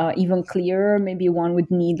even clearer, maybe one would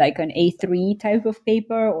need like an A3 type of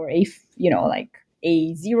paper, or like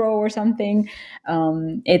A0 or something.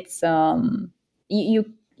 It's but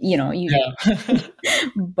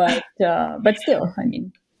still, I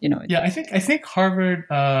mean, I think Harvard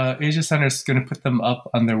Asia Center is going to put them up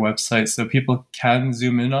on their website so people can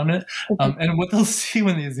zoom in on it. Okay. And what they'll see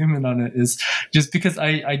when they zoom in on it is, just because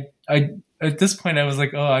I at this point I was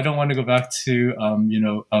like, oh, I don't want to go back to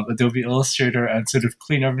Adobe Illustrator and sort of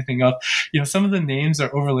clean everything up. Some of the names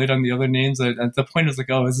are overlaid on the other names, and at the point I was like,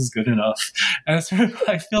 oh, this is good enough. And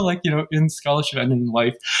I feel like in scholarship and in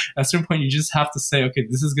life, at a certain point you just have to say, okay,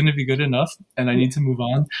 this is going to be good enough, and I need to move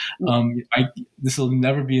on. This will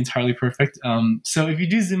never be entirely perfect. So if you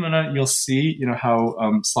do zoom in on it, you'll see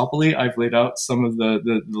how sloppily I've laid out some of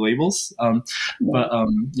the labels. But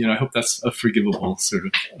I hope that's a forgivable sort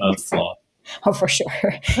of flaw. Oh, for sure.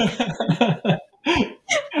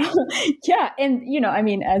 Yeah, and I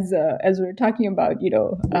mean, as we're talking about,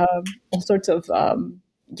 all sorts of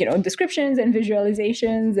descriptions and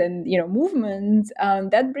visualizations and movements,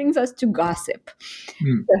 that brings us to gossip.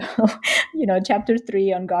 So, chapter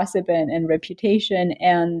 3 on gossip and reputation,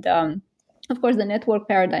 and of course the network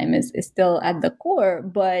paradigm is still at the core,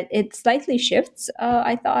 but it slightly shifts.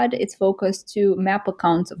 I thought its focus to map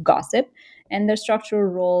accounts of gossip and their structural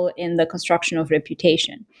role in the construction of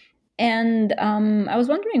reputation. And I was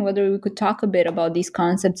wondering whether we could talk a bit about these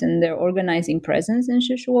concepts and their organizing presence in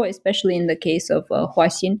Shishuo, especially in the case of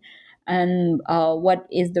Huaxin, and what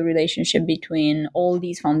is the relationship between all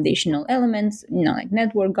these foundational elements, like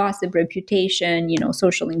network, gossip, reputation,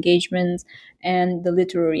 social engagements, and the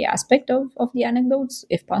literary aspect of the anecdotes,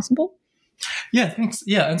 if possible. Yeah, thanks.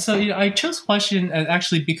 Yeah, and so I chose Huaxin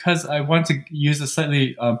actually because I want to use a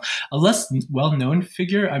slightly a less well-known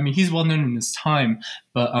figure. I mean, he's well-known in his time,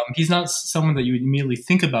 but he's not someone that you would immediately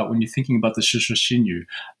think about when you're thinking about the Shishuo Xinyu.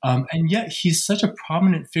 And yet he's such a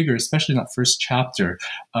prominent figure, especially in that first chapter,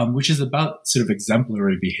 which is about sort of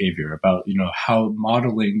exemplary behavior, about how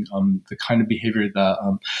modeling the kind of behavior that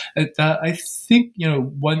I think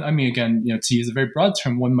to use a very broad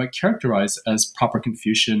term, one might characterize as proper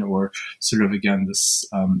Confucian, or sort of again this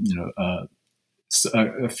a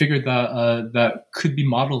figure that could be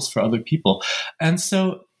models for other people. And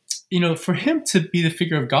so for him to be the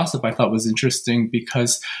figure of gossip, I thought was interesting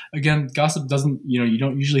because, again, gossip doesn't, you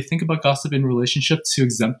don't usually think about gossip in relationship to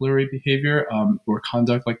exemplary behavior or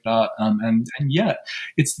conduct like that. And yet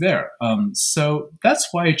it's there. So that's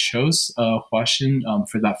why I chose Huaxin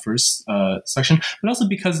for that first section, but also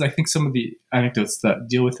because I think some of the anecdotes that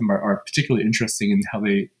deal with him are particularly interesting in how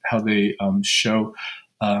they show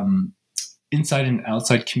inside and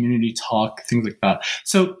outside community talk, things like that.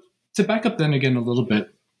 So to back up then again a little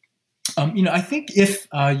bit, I think if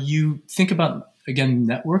you think about again,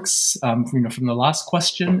 networks, from the last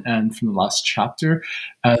question and from the last chapter,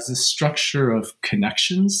 as a structure of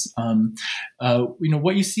connections.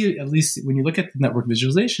 What you see, at least when you look at the network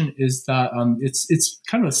visualization, is that it's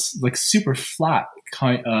kind of like super flat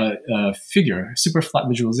figure. Super flat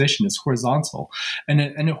visualization is horizontal, and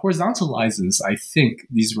it horizontalizes, I think,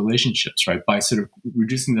 these relationships, right, by sort of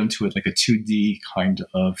reducing them to like a 2D kind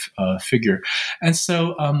of figure. And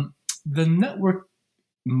so the network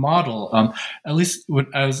model, at least when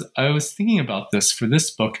I was thinking about this for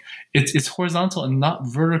this book, it's horizontal and not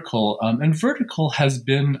vertical, and vertical has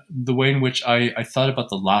been the way in which I thought about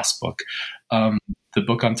the last book, the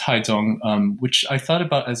book on Taizong, which I thought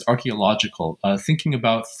about as archaeological, thinking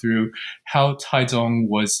about through how Taizong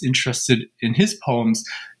was interested in his poems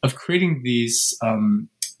of creating these kind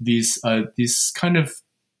of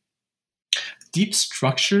deep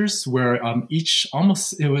structures where each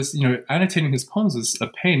almost, it was, annotating his poems was a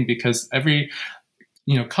pain, because every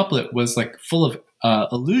couplet was like full of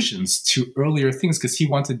allusions to earlier things, because he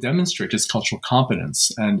wanted to demonstrate his cultural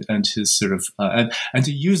competence and his sort of and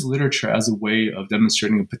to use literature as a way of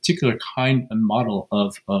demonstrating a particular kind and model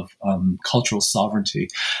of cultural sovereignty,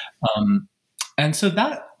 and so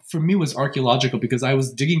that, for me, was archaeological, because I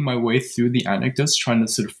was digging my way through the anecdotes, trying to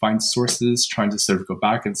sort of find sources, trying to sort of go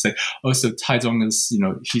back and say, oh, so Taizong is,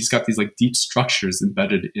 he's got these like deep structures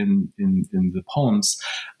embedded in the poems,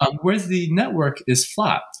 whereas the network is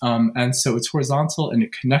flat, and so it's horizontal and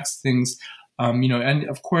it connects things. And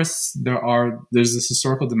of course there's this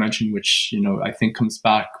historical dimension, which, I think comes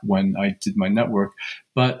back when I did my network,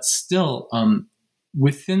 but still,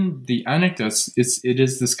 within the anecdotes, it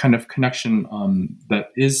is this kind of connection that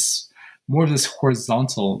is more of this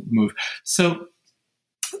horizontal move. So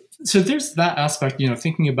there's that aspect,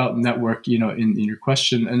 thinking about network, in your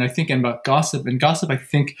question, and I think about gossip. And gossip, I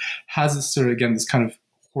think, has this sort of, again, this kind of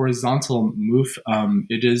horizontal move.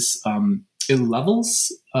 It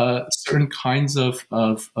levels certain kinds of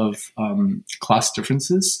class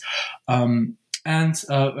differences. And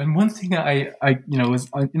one thing I was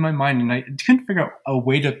in my mind, and I couldn't figure out a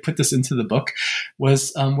way to put this into the book,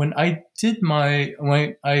 was when I did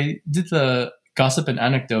the Gossip and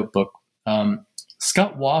Anecdote book.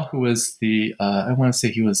 Scott Waugh, who was I want to say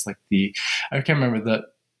he was like I can't remember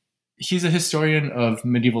he's a historian of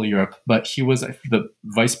medieval Europe, but he was the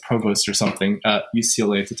vice provost or something at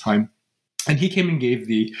UCLA at the time. And he came and gave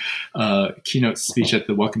the keynote speech,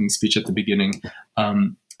 the welcoming speech at the beginning.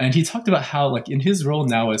 And he talked about how, like, in his role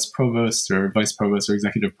now as provost or vice provost or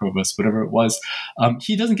executive provost, whatever it was,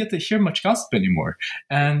 he doesn't get to hear much gossip anymore.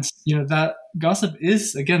 And, that gossip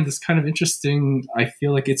is, again, this kind of interesting, I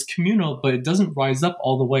feel like it's communal, but it doesn't rise up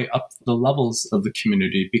all the way up the levels of the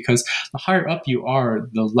community, because the higher up you are,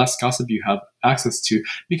 the less gossip you have access to,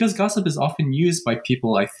 because gossip is often used by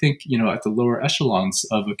people, I think, at the lower echelons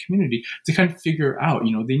of a community to kind of figure out,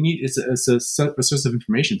 they need, it's a source of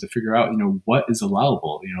information to figure out, what is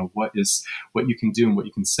allowable, what you can do and what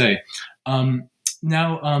you can say.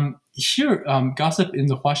 Here, gossip in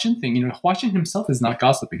the Huaxin thing, Huaxin himself is not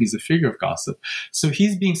gossiping. He's a figure of gossip. So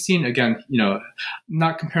he's being seen, again,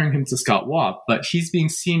 not comparing him to Scott Waugh, but he's being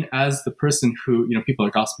seen as the person who, people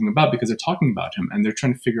are gossiping about because they're talking about him and they're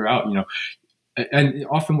trying to figure out, and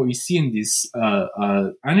often what we see in these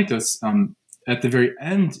anecdotes at the very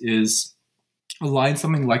end is a line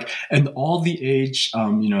something like, and all the age,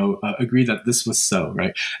 agree that this was so,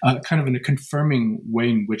 right? Kind of in a confirming way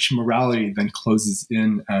in which morality then closes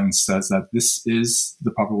in and says that this is the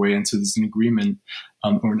proper way, and so there's an agreement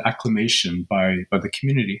or an acclamation by the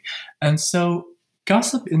community. And so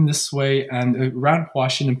gossip in this way, and around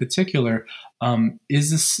Huaxin in particular, is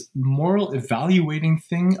this moral evaluating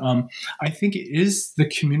thing. I think it is the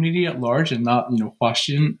community at large and not,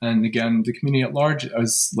 Huaxin. And again, the community at large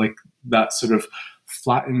is like that sort of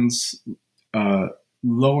flattened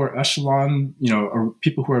lower echelon, or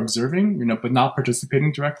people who are observing, but not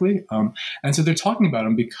participating directly. And so they're talking about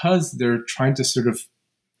him because they're trying to sort of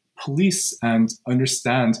police and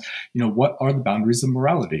understand, what are the boundaries of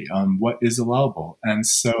morality, what is allowable. And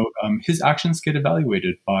so his actions get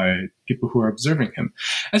evaluated by people who are observing him.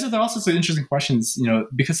 And so there are also some interesting questions,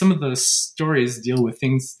 because some of the stories deal with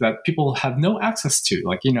things that people have no access to,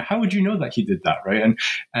 like, how would you know that he did that, right?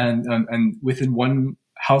 And within one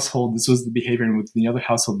household, this was the behavior, and within the other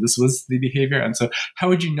household, this was the behavior. And so how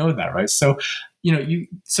would you know that, right? So, you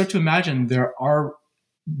start to imagine there are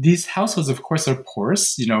these households, of course, are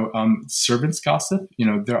porous. Servants gossip.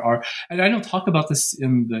 There are, and I don't talk about this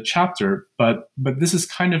in the chapter, but this is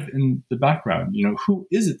kind of in the background. Who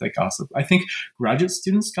is it that gossip? I think graduate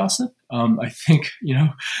students gossip. I think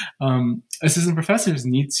assistant professors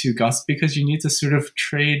need to gossip because you need to sort of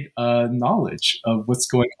trade knowledge of what's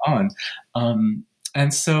going on.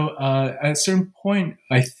 And so at a certain point,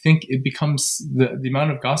 I think it becomes the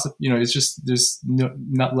amount of gossip, it's just, there's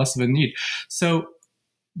not less of a need. So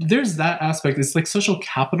there's that aspect. It's like social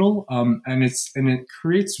capital, and it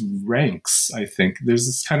creates ranks. I think there's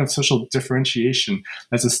this kind of social differentiation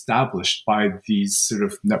that's established by these sort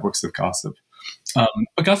of networks of gossip.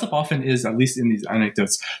 But gossip often is, at least in these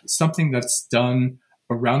anecdotes, something that's done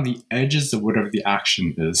around the edges of whatever the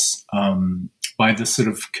action is, by the sort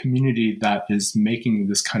of community that is making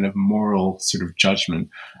this kind of moral sort of judgment,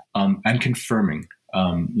 and confirming,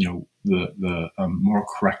 the moral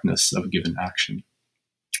correctness of a given action.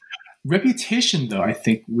 Reputation, though, I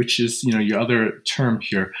think, which is, your other term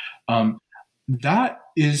here, that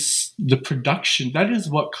is the production. That is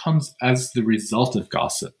what comes as the result of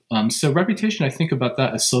gossip. So reputation, I think about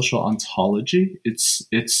that as social ontology.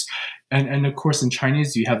 And of course in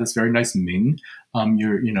Chinese you have this very nice Ming,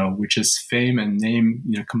 which is fame and name,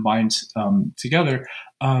 combined together.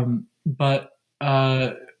 But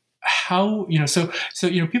how, so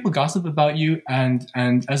people gossip about you, and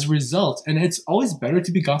as a result, and it's always better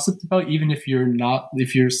to be gossiped about, even if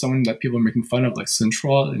you're someone that people are making fun of, like Sun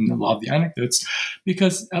Chuo in a lot of the anecdotes,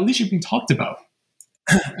 because at least you're being talked about.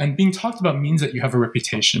 And being talked about means that you have a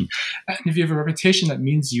reputation. And if you have a reputation, that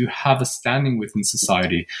means you have a standing within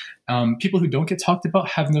society. People who don't get talked about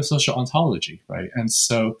have no social ontology, right? And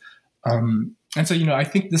so, I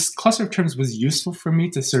think this cluster of terms was useful for me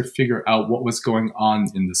to sort of figure out what was going on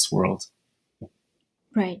in this world.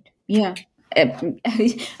 Right. Yeah.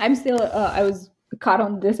 I'm still, I was caught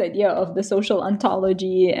on this idea of the social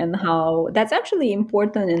ontology and how that's actually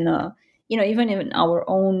important in, even in our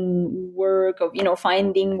own work of,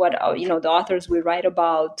 finding what, the authors we write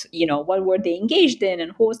about, what were they engaged in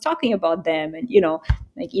and who was talking about them. And,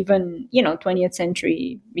 like even, 20th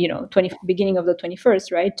century, beginning of the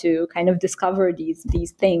 21st, right, to kind of discover these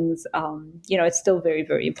things, it's still very,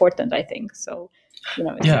 very important, I think. So,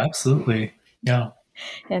 yeah, absolutely. Yeah.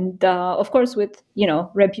 And of course, with,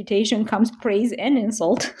 reputation comes praise and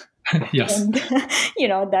insult. Yes. And,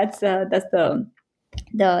 that's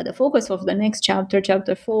the focus of the next chapter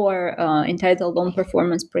 4, entitled On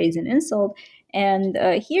Performance, Praise and Insult. And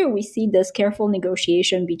here we see this careful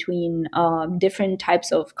negotiation between different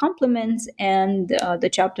types of compliments, and the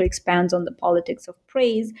chapter expands on the politics of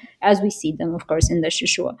praise as we see them, of course, in the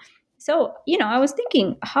Shishuo. So, I was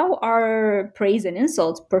thinking, how are praise and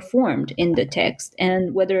insults performed in the text,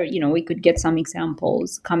 and whether, we could get some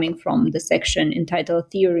examples coming from the section entitled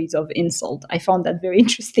Theories of Insult. I found that very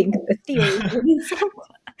interesting, the theories of insult.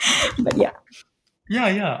 But yeah.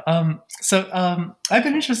 Yeah. So I've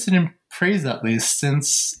been interested in praise, at least,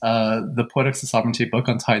 since the Poetics of Sovereignty book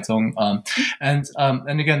on Taizong.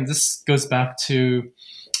 And again, this goes back to...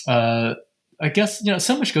 I guess,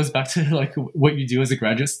 so much goes back to like what you do as a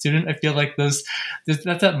graduate student. I feel like that's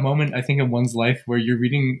that moment, I think, in one's life where you're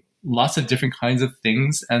reading lots of different kinds of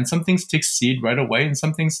things, and some things take seed right away and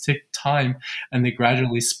some things take time and they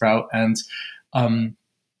gradually sprout. And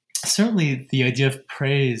certainly the idea of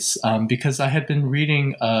praise, because I had been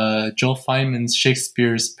reading Joel Feynman's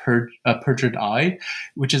Shakespeare's Perjured Eye,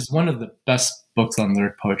 which is one of the best books on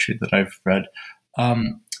lyric poetry that I've read.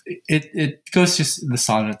 It goes to the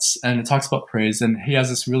sonnets and it talks about praise, and he has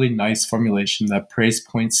this really nice formulation that praise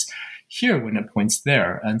points here when it points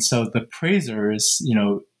there. And so the praiser is,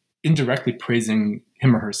 indirectly praising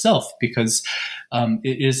him or herself, because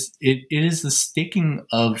it is the staking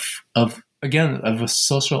of a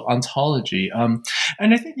social ontology. And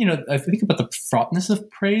I think, I think about the fraughtness of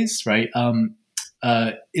praise, right?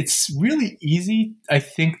 It's really easy, I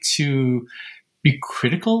think, to be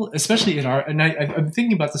critical, especially in art. And I'm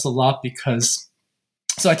thinking about this a lot because,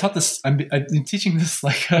 so I taught this, I've been teaching this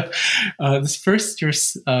this first year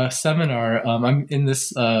seminar. I'm in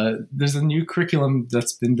this, there's a new curriculum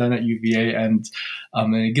that's been done at UVA, and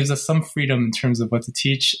it gives us some freedom in terms of what to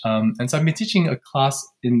teach. And so I've been teaching a class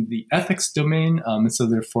in the ethics domain. And so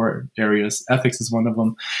there are 4 areas. Ethics is one of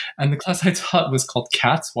them. And the class I taught was called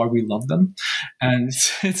Cats, Why We Love Them. And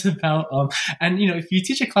it's about, if you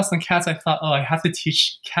teach a class on cats, I thought, I have to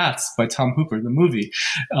teach Cats by Tom Hooper, the movie,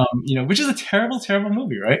 which is a terrible, terrible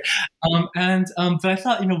movie, right? But I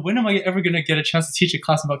thought, when am I ever going to get a chance to teach a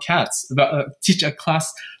class about cats, teach a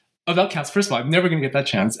class about cats? First of all, I'm never going to get that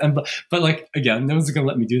chance. But like, again, no one's going to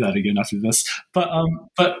let me do that again after this.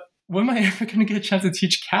 But when am I ever going to get a chance to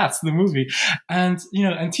teach Cats the movie? And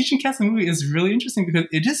and teaching Cats the movie is really interesting because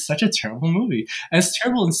it is such a terrible movie, and it's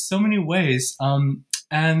terrible in so many ways.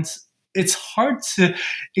 And it's hard to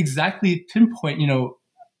exactly pinpoint.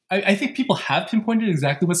 I think people have pinpointed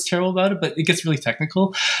exactly what's terrible about it, but it gets really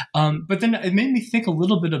technical. But then it made me think a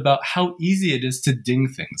little bit about how easy it is to ding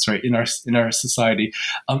things, right, in our society.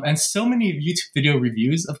 And so many YouTube video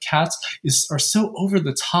reviews of Cats are so over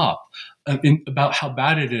the top about how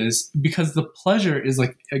bad it is, because the pleasure is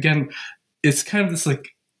like, again, it's kind of this like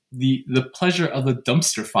the pleasure of a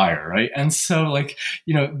dumpster fire, right? And so like,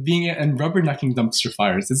 being and rubbernecking dumpster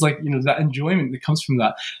fires, it's like, that enjoyment that comes from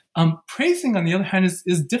that. Praising, on the other hand,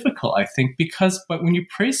 is difficult, I think, but when you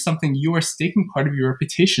praise something, you are staking part of your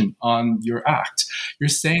reputation on your act. You're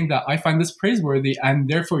saying that I find this praiseworthy, and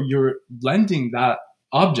therefore you're lending that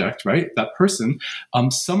object, right, that person,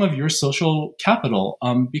 some of your social capital.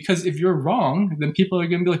 Because if you're wrong, then people are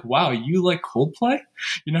going to be like, wow, you like Coldplay?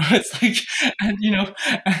 It's like, and you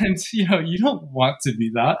don't want to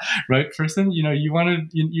be that, right, person. You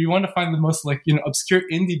want to find the most like, obscure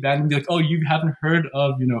indie band and be like, oh, you haven't heard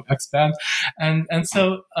of, X band. And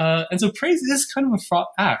so praise is kind of a fraught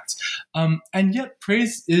act. And yet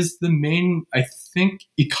praise is the main, I think,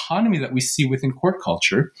 economy that we see within court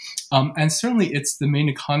culture. And certainly it's the main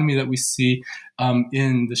economy that we see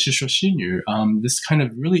in the Shishuo Xinyu, this kind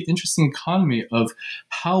of really interesting economy of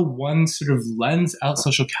how one sort of lends out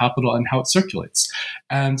social capital and how it circulates.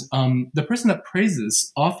 And the person that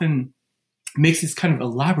praises often makes these kind of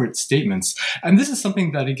elaborate statements. And this is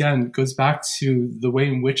something that, again, goes back to the way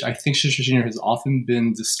in which I think Shishuo Xinyu has often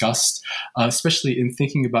been discussed, especially in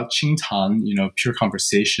thinking about Qingtan, pure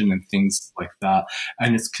conversation and things like that,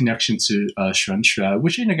 and its connection to Xuanxue,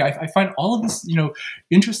 which I find all of this,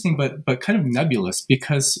 interesting, but kind of nebulous,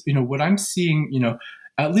 because, what I'm seeing,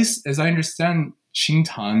 at least as I understand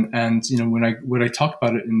Qingtan, and when I talk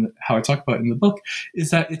about it how I talk about it in the book, is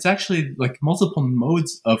that it's actually like multiple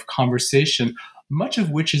modes of conversation, much of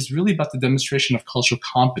which is really about the demonstration of cultural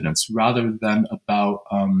competence rather than about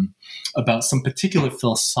some particular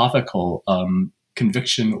philosophical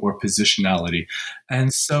conviction or positionality.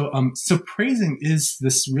 And so praising is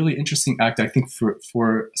this really interesting act, I think,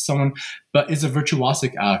 for someone, but it's a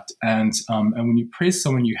virtuosic act. And when you praise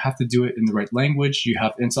someone, you have to do it in the right language.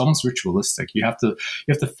 It's almost ritualistic. You have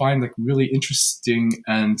to find like really interesting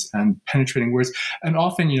and penetrating words. And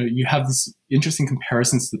often, you have this interesting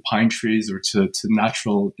comparisons to the pine trees or to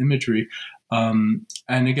natural imagery. And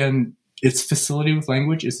again, its facility with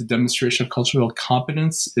language is a demonstration of cultural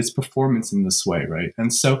competence, its performance in this way, right?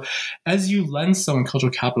 And so as you lend someone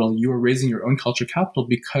cultural capital, you are raising your own cultural capital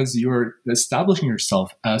because you're establishing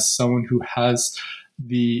yourself as someone who has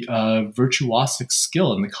the virtuosic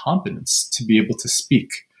skill and the competence to be able to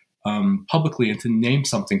speak publicly and to name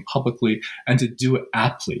something publicly and to do it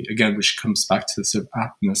aptly, again, which comes back to the sort of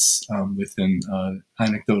aptness within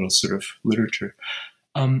anecdotal sort of literature.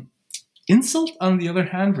 Insult, on the other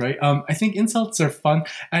hand, right? I think insults are fun,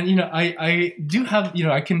 and I do have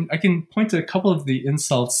I can point to a couple of the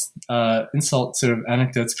insult sort of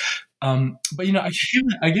anecdotes. But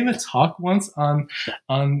I gave a talk once on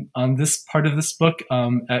this part of this book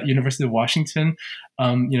at University of Washington,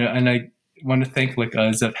 and I want to thank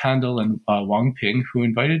Zev Handel and Wang Ping, who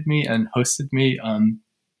invited me and hosted me.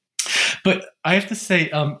 But I have to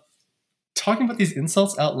say, talking about these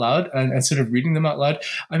insults out loud and sort of reading them out loud,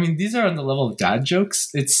 I mean, these are on the level of dad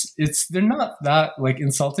jokes. They're not that like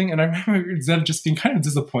insulting. And I remember Zev just being kind of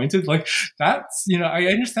disappointed. Like that's, I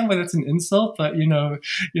understand why that's an insult, but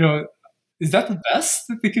is that the best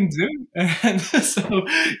that they can do? And so,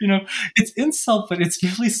 it's insult, but it's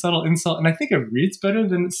really subtle insult. And I think it reads better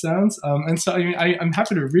than it sounds. And so, I mean, I'm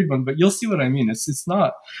happy to read one, but you'll see what I mean. It's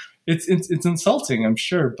insulting, I'm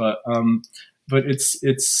sure, but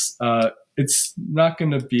it's not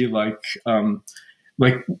going to be like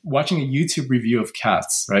watching a YouTube review of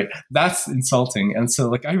Cats, right? That's insulting. And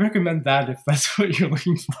so I recommend that if that's what you're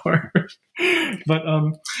looking for. But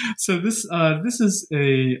so this is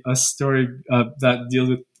a story that deals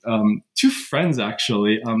with two friends,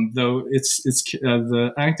 actually, though it's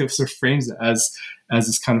the anecdote sort of frames it as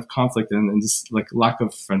this kind of conflict and this lack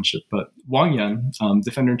of friendship. But Wang Yan,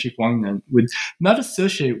 Defender-in-Chief Wang Yan, would not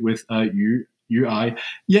associate with Yu Ai,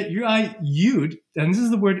 yet Yu Ai yu'd, and this is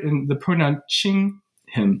the word in the pronoun qing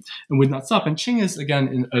him, and would not stop. And qing is,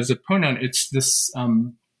 again, as a pronoun, it's this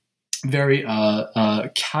very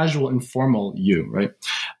casual, informal you, right?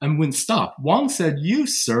 And wouldn't stop. Wang said, you,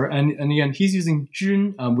 sir, and again, he's using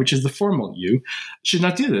jun, which is the formal you, should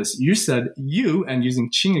not do this. You said, you, and using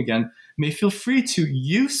qing again, may feel free to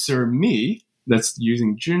you, sir, me, that's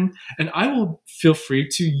using Jun, and I will feel free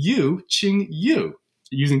to you Qing you,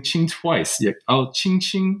 using Qing twice. Yeah, I'll Qing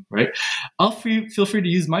Qing, right? I'll feel free to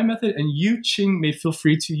use my method, and you Qing may feel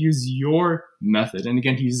free to use your method. And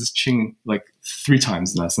again, he uses Qing like 3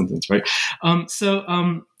 times in that sentence, right?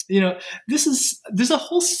 There's a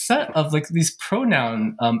whole set of like these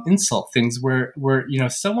pronoun insult things where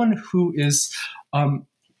someone who is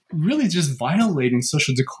really just violating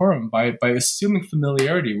social decorum by assuming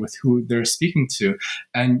familiarity with who they're speaking to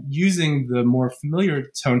and using the more familiar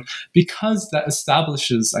tone, because that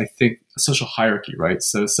establishes, I think, a social hierarchy, right?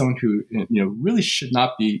 So someone who really should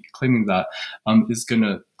not be claiming that is going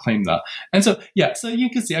to claim that. And so you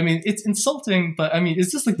can see, I mean, it's insulting, but I mean,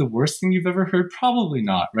 is this like the worst thing you've ever heard? Probably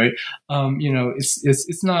not, right?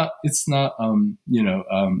 It's not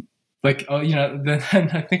then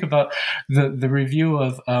I think about the review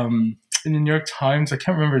of in the New York Times. I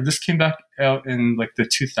can't remember. This came back out in like the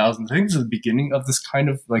 2000s. I think this is the beginning of this kind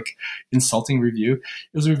of like insulting review.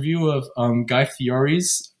 It was a review of Guy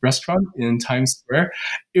Fieri's restaurant in Times Square.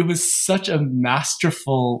 It was such a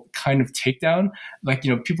masterful kind of takedown. Like,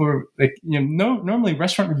 people were like, normally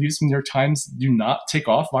restaurant reviews from the New York Times do not take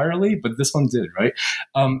off virally, but this one did, right?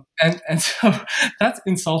 And so that's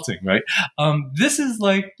insulting, right? This is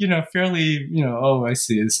like, fairly, oh, I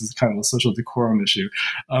see, this is kind of a social decorum issue.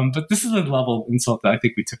 But this is a level of insult that I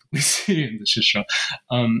think we typically see in the Shisho.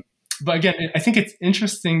 But again, I think it's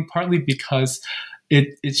interesting partly because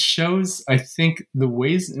it shows, I think, the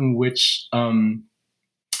ways in which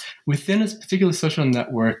within a particular social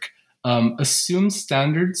network, assumed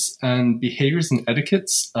standards and behaviors and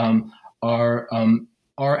etiquettes are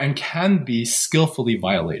and can be skillfully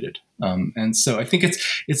violated. And so I think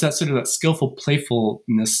it's that sort of that skillful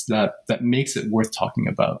playfulness that makes it worth talking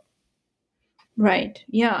about. Right.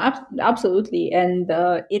 Yeah, absolutely. And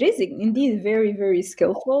it is indeed very, very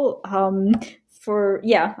skillful.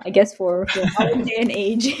 I guess for our day and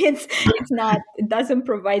age, it doesn't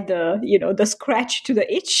provide the scratch to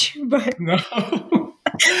the itch, but no.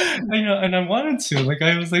 I know, and I wanted to. Like,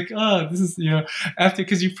 I was like, oh, this is, after,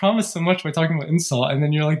 because you promised so much by talking about insult, and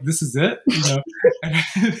then you're like, this is it, I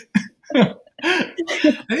think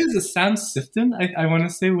it was Sam Sifton, I want to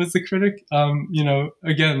say, was the critic.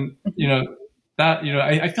 Again, that,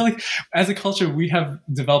 I feel like as a culture, we have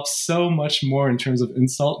developed so much more in terms of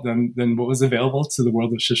insult than what was available to the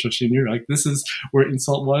world of Shisho Shinryu. Like, this is where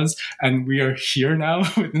insult was, and we are here now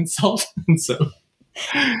with insult. And so,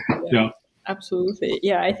 yeah. Absolutely.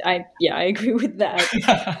 Yeah, I agree with that.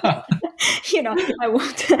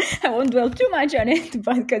 I won't dwell too much on it,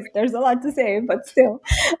 but because there's a lot to say, but still,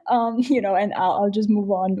 and I'll just move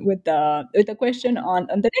on with the question on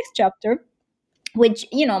the next chapter, which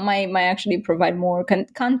might actually provide more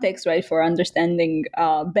context, right, for understanding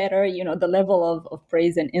better the level of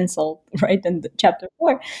praise and insult, right, in chapter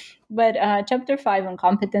 4. But chapter 5 on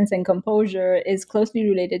competence and composure is closely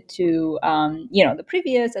related to the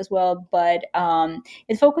previous as well, but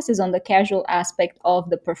it focuses on the casual aspect of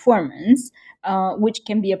the performance, which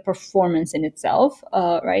can be a performance in itself,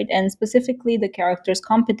 right? And specifically the character's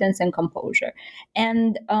competence and composure.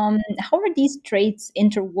 And how are these traits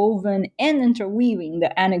interwoven and interweaving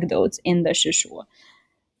the anecdotes in the Shishuo?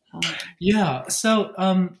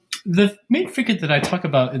 So the main figure that I talk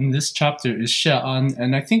about in this chapter is She'an,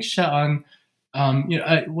 and I think She'an,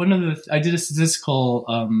 I did a statistical,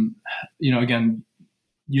 again,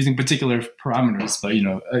 using particular parameters, but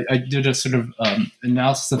I did a sort of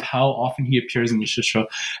analysis of how often he appears in the Shisho,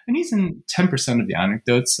 and he's in 10% of the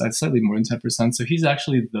anecdotes, slightly more than 10%. So he's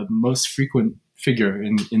actually the most frequent figure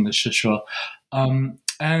in the Shisho.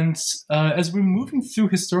 And as we're moving through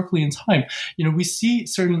historically in time, we see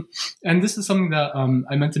certain, and this is something that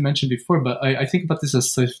I meant to mention before, but I think about this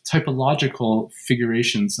as typological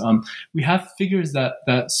figurations. We have figures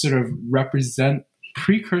that sort of represent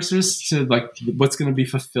precursors to like what's going to be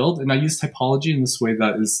fulfilled, and I use typology in this way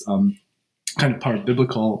that is kind of part of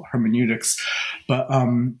biblical hermeneutics, but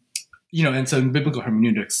and so in biblical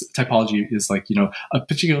hermeneutics, typology is like, a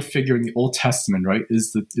particular figure in the Old Testament, right,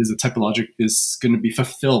 is going to be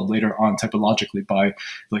fulfilled later on typologically by,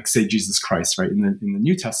 like, say, Jesus Christ, right, in the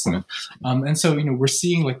New Testament. And so, we're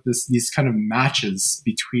seeing like these kind of matches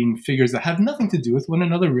between figures that have nothing to do with one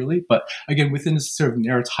another, really, but again, within this sort of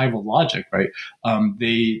narratival logic, right,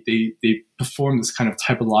 they perform this kind of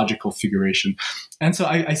typological figuration. And so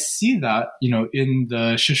I see that, in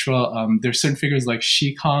the Shishuo, there's certain figures like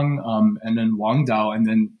Shikang, and then Wang Dao, and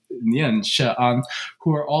then in the end, She'an,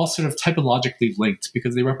 who are all sort of typologically linked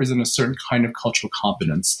because they represent a certain kind of cultural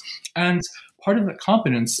competence. And part of that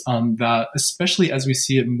competence that, especially as we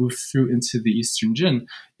see it move through into the Eastern Jin,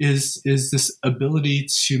 is this ability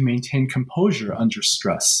to maintain composure under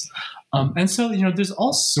stress. And so, there's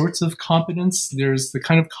all sorts of competence. There's the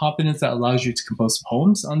kind of competence that allows you to compose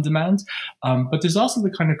poems on demand, but there's also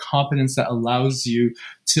the kind of competence that allows you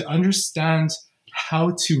to understand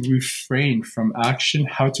how to refrain from action,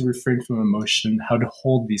 how to refrain from emotion, how to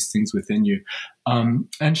hold these things within you. And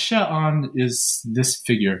Xie An is this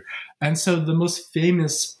figure. And so the most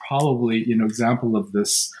famous, probably, example of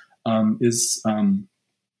this is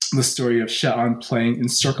the story of Xie An playing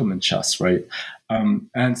encirclement chess, right?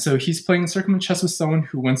 And so he's playing encirclement chess with someone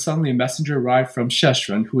who, when suddenly a messenger arrived from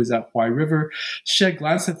Xie, who is at Huai River, Xie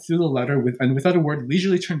glanced through the letter and without a word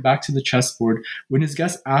leisurely turned back to the chessboard. When his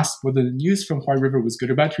guest asked whether the news from Huai River was good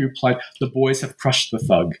or bad, he replied, "The boys have crushed the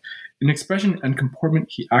thug." In expression and comportment,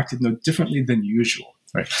 he acted no differently than usual,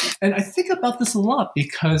 right? And I think about this a lot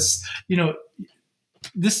because,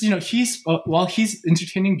 this, he's while he's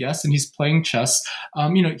entertaining guests and he's playing chess,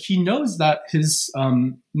 he knows that his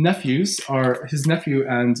nephews are his nephew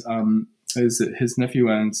and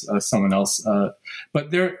someone else, but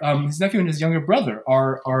they're his nephew and his younger brother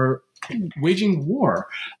are waging war,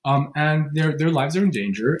 and their lives are in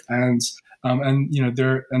danger, and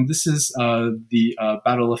this is the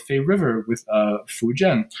Battle of Fei River with Fu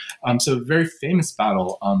Zhen, so a very famous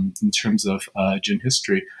battle in terms of Jin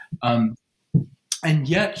history. And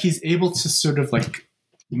yet he's able to sort of like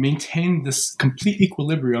maintain this complete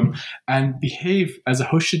equilibrium and behave as a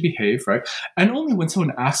host should behave, right? And only when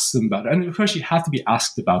someone asks him about it. And of course, you have to be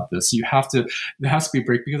asked about this. There has to be a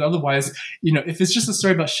break, because otherwise, if it's just a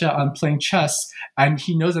story about Xie An playing chess and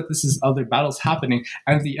he knows that this is other battles happening,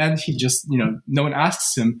 and at the end he just, no one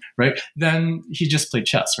asks him, right? Then he just played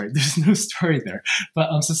chess, right? There's no story there.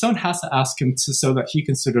 But so someone has to ask him so that he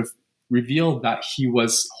can sort of reveal that he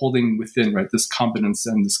was holding within, right, this competence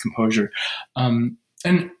and this composure.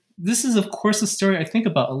 And this is, of course, a story I think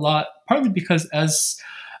about a lot, partly because as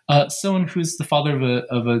someone who's the father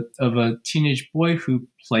of a teenage boy who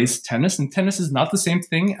plays tennis, and tennis is not the same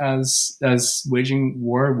thing as waging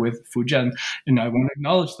war with Fu Zhen, and I want to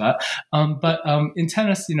acknowledge that. But in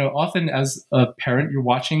tennis, often as a parent, you're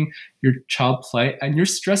watching your child play and you're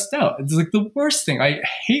stressed out. It's like the worst thing. I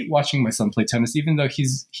hate watching my son play tennis, even though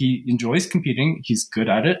he enjoys competing. He's good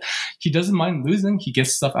at it. He doesn't mind losing. He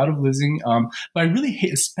gets stuff out of losing. But I really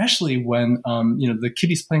hate, especially when the kid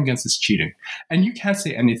he's playing against is cheating, and you can't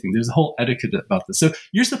say anything. There's a whole etiquette about this. So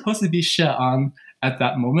you're supposed to be Xie An at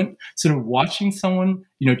that moment, sort of watching someone,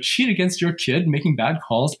 cheat against your kid, making bad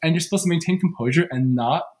calls, and you're supposed to maintain composure and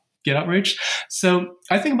not get outraged. So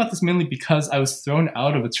I think about this mainly because I was thrown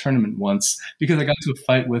out of a tournament once because I got into a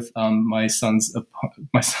fight with my son's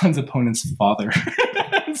opponent's father.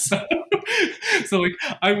 So like,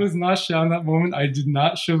 I was not Xie in that moment. I did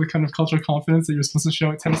not show the kind of cultural confidence that you're supposed to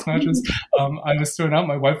show at tennis matches. I was thrown out.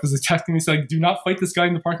 My wife was attacking me, so like, do not fight this guy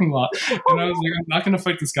in the parking lot. And I was like, I'm not going to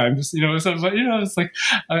fight this guy. I'm just, so, but it's like,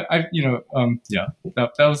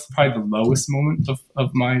 that was probably the lowest moment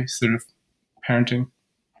of my sort of parenting.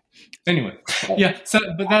 Anyway, yeah. So,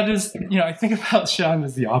 but that is, I think about Xie An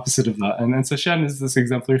as the opposite of that, and so Xie An is this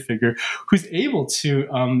exemplary figure who's able to,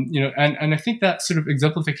 and I think that sort of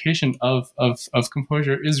exemplification of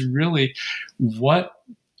composure is really what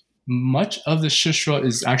much of the Shishuo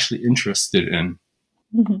is actually interested in.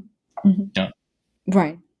 Mm-hmm. Mm-hmm. Yeah.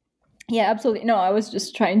 Right. Yeah, absolutely. No, I was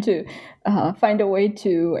just trying to find a way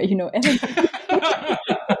to,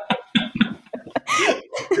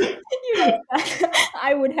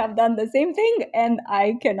 I would have done the same thing, and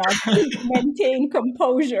I cannot maintain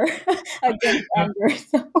composure against anger.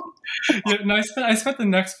 So. Yeah, no, I spent the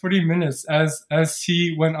next 40 minutes as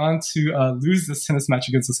he went on to lose this tennis match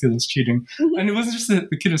against this kid who was cheating. Mm-hmm. And it wasn't just that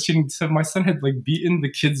the kid was cheating. So my son had like beaten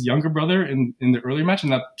the kid's younger brother in the earlier match,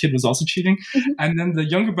 and that kid was also cheating. Mm-hmm. And then the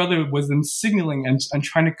younger brother was then signaling and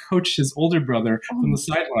trying to coach his older brother from the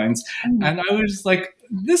sidelines. Mm-hmm. And I was just like,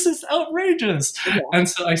 this is outrageous. Yeah. And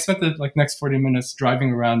so I spent the next 40 minutes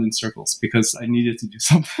driving around in circles because I needed to do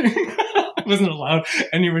something. I wasn't allowed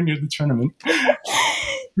anywhere near the tournament.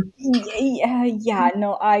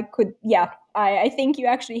 No, I could. Yeah, I think you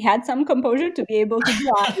actually had some composure to be able to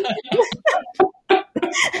drive.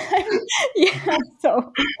 Yeah.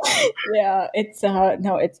 So, yeah, it's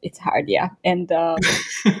it's hard. Yeah, and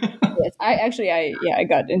yes, I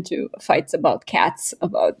got into fights about cats.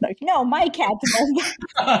 About no, my cat.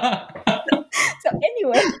 So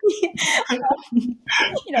anyway,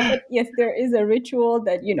 but yes, there is a ritual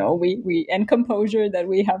that we and composure that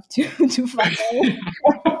we have to follow.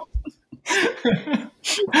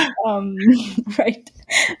 um, right.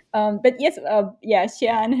 But yes, yeah,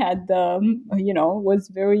 Xian had, was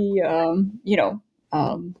very,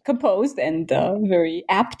 composed and very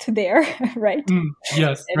apt there, right?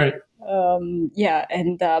 Yes, And, right. yeah,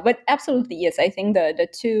 and but absolutely yes, I think the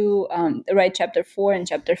two, right, chapter 4 and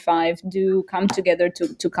chapter 5 do come together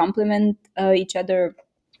to complement each other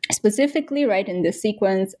specifically, right, in this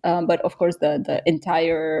sequence. But of course, the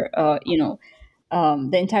entire,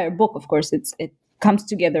 the entire book, of course, it comes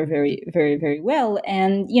together very, very, very well.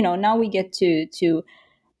 And now we get to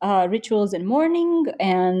rituals in mourning,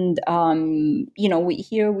 and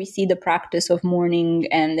we see the practice of mourning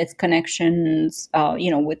and its connections,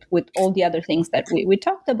 with all the other things that we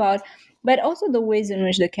talked about, but also the ways in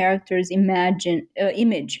which the characters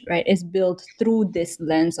image, right, is built through this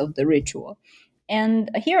lens of the ritual. And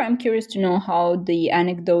here I'm curious to know how the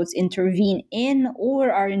anecdotes intervene in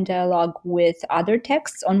or are in dialogue with other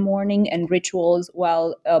texts on mourning and rituals,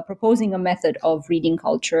 while proposing a method of reading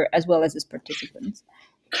culture as well as its participants.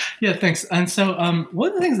 Yeah, thanks. And so, one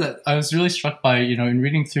of the things that I was really struck by, in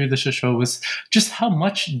reading through the Shishua was just how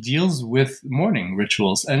much deals with mourning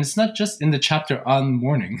rituals, and it's not just in the chapter on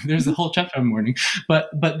mourning. There's a whole chapter on mourning, but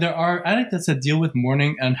there are anecdotes that deal with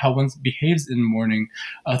mourning and how one behaves in mourning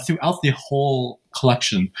throughout the whole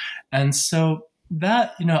collection. And so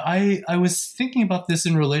that, I was thinking about this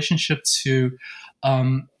in relationship to.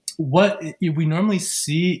 What we normally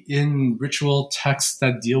see in ritual texts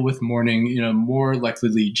that deal with mourning, more like the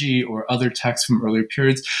Li Ji or other texts from earlier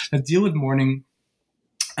periods that deal with mourning,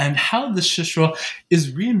 and how the Shishra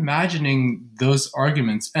is reimagining those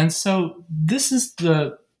arguments. And so this is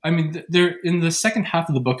there in the second half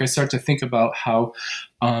of the book, I start to think about how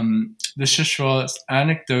the Shishra's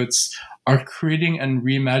anecdotes are creating and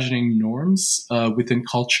reimagining norms within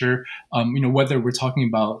culture, whether we're talking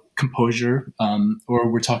about composure or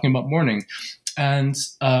we're talking about mourning. And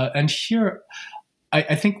here,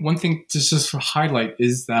 I think one thing to just highlight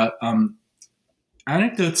is that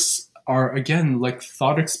anecdotes are, again, like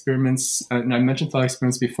thought experiments, and I mentioned thought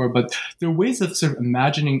experiments before, but they're ways of sort of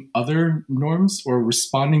imagining other norms or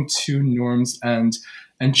responding to norms and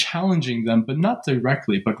challenging them, but not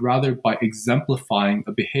directly, but rather by exemplifying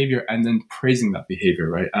a behavior and then praising that behavior,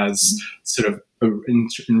 right, as sort of in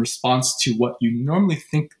response to what you normally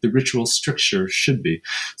think the ritual stricture should be.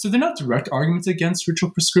 So they're not direct arguments against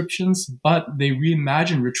ritual prescriptions, but they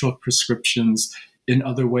reimagine ritual prescriptions in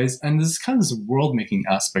other ways, and there's kind of this world-making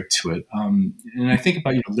aspect to it. And I think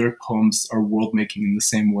about, lyric poems are world-making in the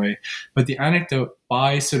same way, but the anecdote,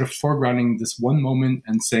 by sort of foregrounding this one moment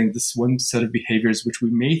and saying this one set of behaviors, which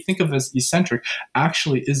we may think of as eccentric,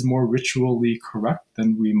 actually is more ritually correct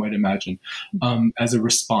than we might imagine, as a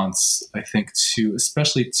response, I think,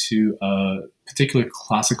 especially to particular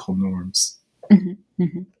classical norms. Mm-hmm.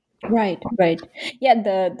 Mm-hmm. Right. Yeah,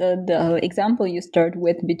 the example you start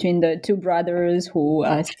with between the two brothers who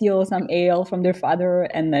steal some ale from their father,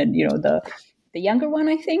 and then the younger one,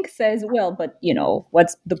 I think, says, "Well, but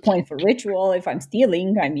what's the point for ritual if I'm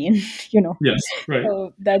stealing? I mean, Yes, right.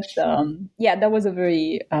 So that's that was a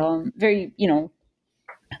very very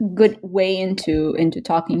good way into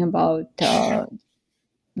talking about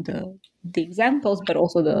the examples, but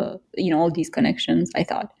also the all these connections, I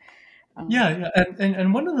thought. Yeah.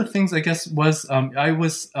 And one of the things, I guess, was I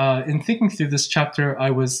was in thinking through this chapter,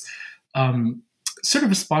 I was sort of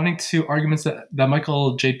responding to arguments that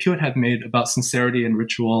Michael J. Pewitt had made about sincerity and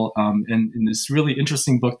ritual, in this really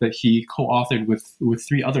interesting book that he co-authored with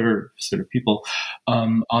three other sort of people,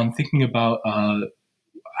 on thinking about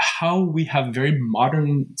how we have very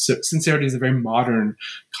modern, sincerity is a very modern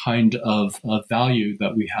kind of value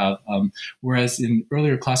that we have, whereas in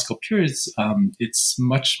earlier classical periods, it's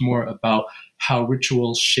much more about how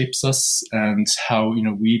ritual shapes us and how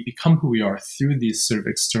we become who we are through these sort of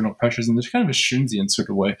external pressures, and there's kind of a Shrunesian sort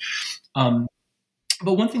of way.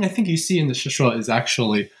 But one thing I think you see in the Shishra is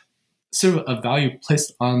actually sort of a value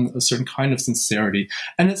placed on a certain kind of sincerity.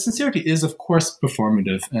 And that sincerity is, of course,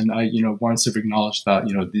 performative. And I, want to sort of acknowledge that,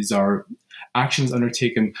 these are actions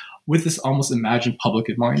undertaken with this almost imagined public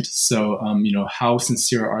in mind. So, how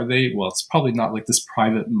sincere are they? Well, it's probably not like this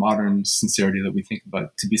private, modern sincerity that we think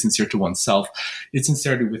about to be sincere to oneself. It's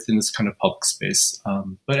sincerity within this kind of public space.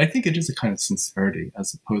 But I think it is a kind of sincerity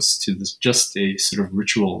as opposed to this just a sort of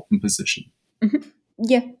ritual imposition. Mm-hmm.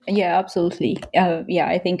 Yeah, absolutely.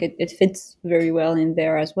 I think it fits very well in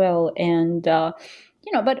there as well. And,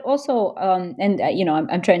 but also, I'm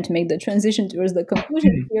trying to make the transition towards the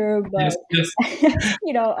conclusion here, but, yes.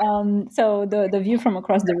 So the view from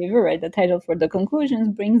across the river, right, the title for the conclusions,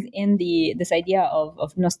 brings in this idea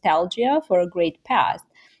of nostalgia for a great past.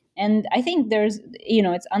 And I think there's,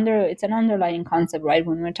 it's an underlying concept, right?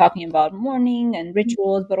 When we're talking about mourning and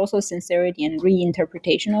rituals, but also sincerity and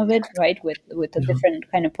reinterpretation of it, right? With a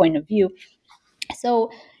different kind of point of view.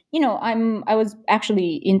 So, I was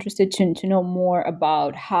actually interested to know more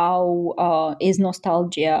about how is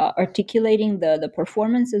nostalgia articulating the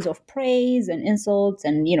performances of praise and insults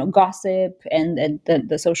and gossip and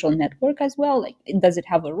the social network as well. Like, does it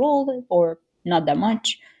have a role or not that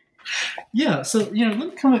much? Yeah, so let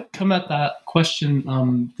me come at that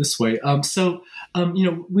question this way. We talked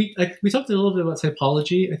a little bit about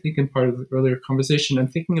typology, I think, in part of the earlier conversation,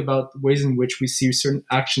 and thinking about the ways in which we see certain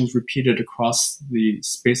actions repeated across the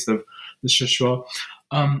space of the Shishuo.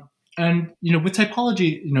 With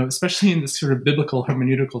typology, especially in this sort of biblical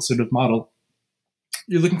hermeneutical sort of model,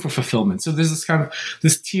 you're looking for fulfillment. So there's this kind of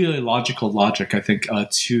this teleological logic, I think,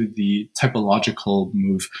 to the typological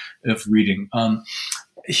move of reading.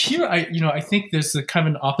 Here, I think there's a kind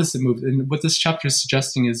of an opposite move, and what this chapter is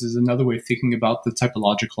suggesting is another way of thinking about the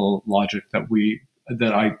typological logic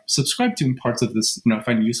that I subscribe to in parts of this. I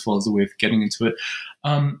find useful as a way of getting into it,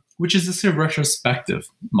 which is this sort of retrospective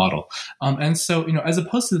model. And so, as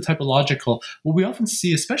opposed to the typological, what we often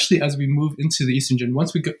see, especially as we move into the Eastern Jin,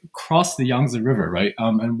 once we cross the Yangtze River, right,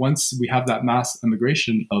 and once we have that mass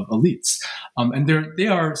immigration of elites, and they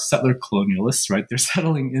are settler colonialists, right? They're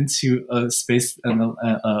settling into a space and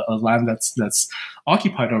a land that's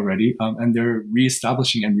occupied already, and they're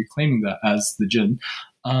reestablishing and reclaiming that as the Jin.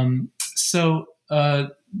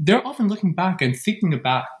 They're often looking back and thinking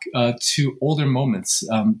back to older moments,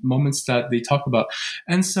 moments that they talk about.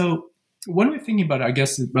 And so when we're thinking about, I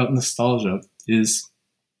guess, about nostalgia is,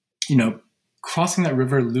 crossing that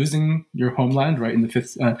river, losing your homeland, right, in the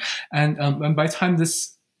fifth. And by the time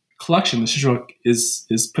this collection, the Shishuo,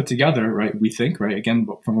 is put together, right, we think, right, again,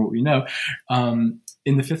 from what we know,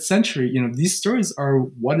 in the 5th century, these stories are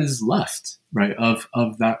what is left, right, of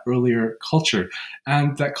that earlier culture.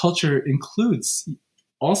 And that culture includes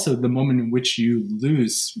also the moment in which you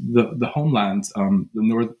lose the homeland,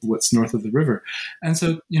 what's north of the river. And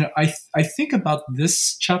so, I think about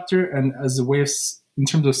this chapter and as a way of, in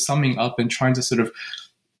terms of summing up and trying to sort of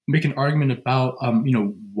make an argument about,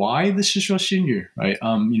 why the Shishuo Xinyu, right?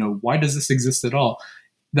 Why does this exist at all?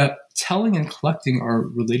 That telling and collecting are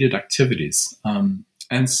related activities.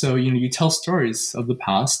 And so, you tell stories of the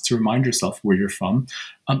past to remind yourself where you're from,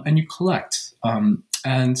 and you collect.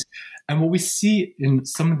 And what we see in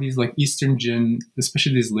some of these like Eastern Jin,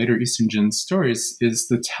 especially these later Eastern Jin stories, is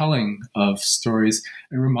the telling of stories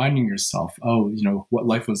and reminding yourself, what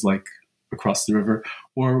life was like across the river,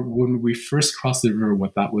 or when we first crossed the river,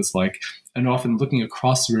 what that was like, and often looking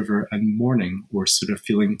across the river and mourning or sort of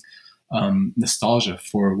feeling nostalgia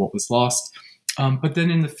for what was lost. But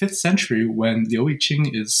then in the 5th century, when the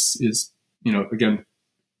Oiqing is again,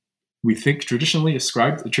 we think traditionally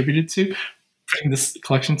attributed to putting this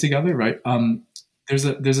collection together, right? There's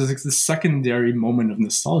this secondary moment of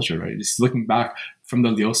nostalgia, right? It's looking back from the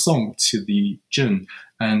Liu Song to the Jin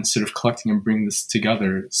and sort of collecting and bringing this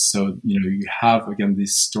together. So, you have, again,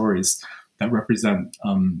 these stories that represent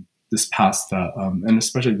this past, and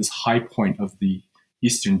especially this high point of the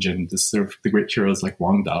Eastern Jin, this sort of the great heroes like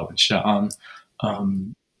Wang Dao and Xia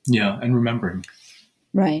An, and remembering.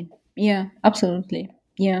 Right. Yeah, absolutely.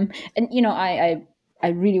 Yeah. And, I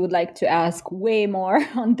really would like to ask way more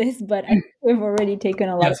on this, but I think we've already taken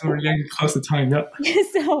a lot. Yes, we're getting close to time. Yeah.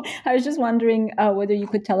 So I was just wondering whether you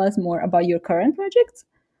could tell us more about your current projects.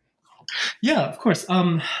 Yeah, of course.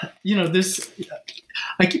 This.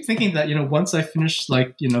 I keep thinking that once I finish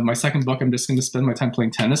my second book, I'm just going to spend my time playing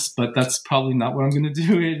tennis, but that's probably not what I'm going to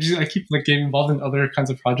do. I keep getting involved in other kinds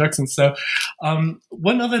of projects, and so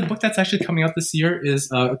one other book that's actually coming out this year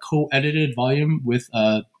is a co-edited volume with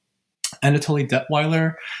Anatoly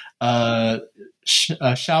Detweiler,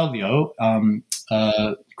 Xiao Liu,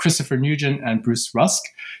 Christopher Nugent, and Bruce Rusk.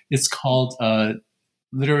 It's called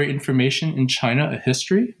Literary Information in China, A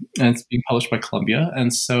History, and it's being published by Columbia.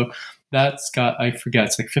 And so that's got, I forget,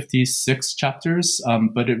 it's like 56 chapters,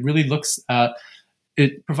 but it really looks at,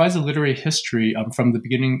 it provides a literary history from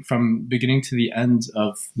beginning to the end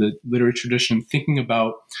of the literary tradition, thinking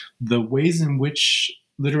about the ways in which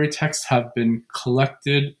literary texts have been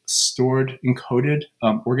collected, stored, encoded,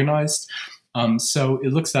 organized. So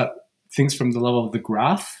it looks at things from the level of the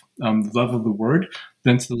graph, the level of the word,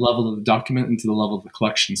 then to the level of the document, and to the level of the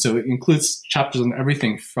collection. So it includes chapters on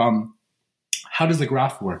everything from how does the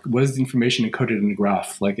graph work? What is the information encoded in the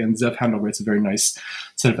graph? And Zev Handel writes a very nice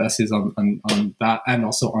set of essays on that, and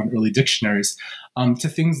also on early dictionaries, to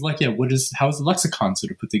things like, how is the lexicon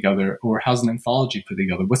sort of put together, or how's an anthology put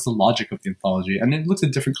together? What's the logic of the anthology? And it looks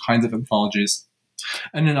at different kinds of anthologies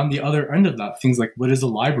And then on the other end of that, things like, what is a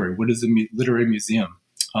library? What is a literary museum?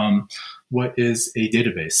 What is a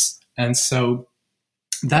database? And so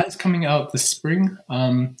that is coming out this spring.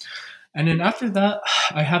 And then after that,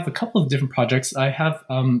 I have a couple of different projects. I have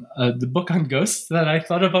the book on ghosts that I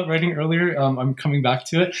thought about writing earlier. I'm coming back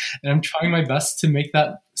to it, and I'm trying my best to make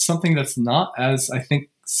that something that's not as, I think,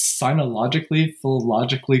 sinologically,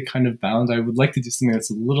 philologically kind of bound. I would like to do something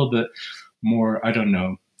that's a little bit more, I don't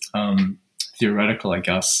know, theoretical, I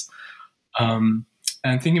guess. And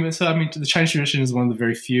thinking about, so I mean, the Chinese tradition is one of the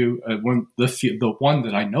very few, the one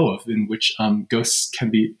that I know of in which ghosts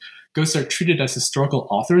are treated as historical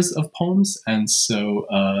authors of poems, and so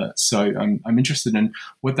I'm interested in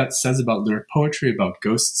what that says about lyric poetry, about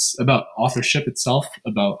ghosts, about authorship itself,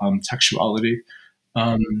 about textuality.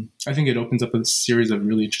 I think it opens up a series of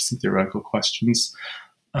really interesting theoretical questions.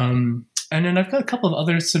 And then I've got a couple of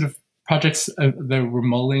other sort of projects that we're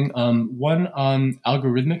mulling. One on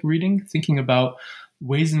algorithmic reading, thinking about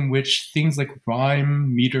ways in which things like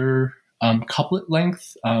rhyme, meter, couplet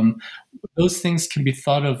length, those things can be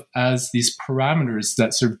thought of as these parameters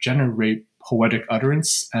that sort of generate poetic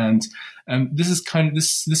utterance. And this is kind of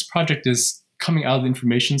this project is coming out of the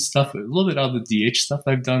information stuff, a little bit out of the DH stuff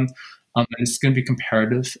I've done, and it's going to be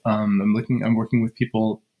comparative. I'm working with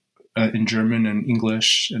people in German and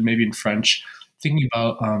English and maybe in French, thinking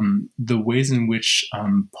about the ways in which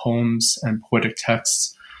poems and poetic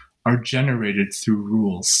texts are generated through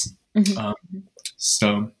rules. Mm-hmm.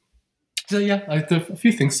 So yeah, I have a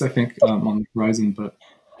few things I think on the horizon, but.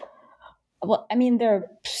 Well, I mean, they're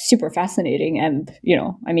super fascinating, and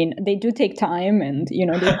I mean, they do take time, and they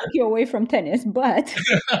take you away from tennis, but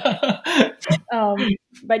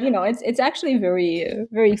it's actually very,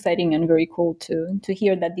 very exciting and very cool to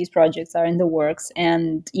hear that these projects are in the works,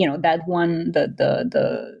 and that one,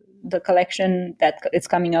 the collection that it's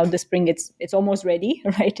coming out this spring, it's almost ready,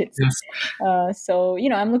 right? Yes. So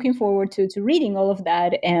I'm looking forward to reading all of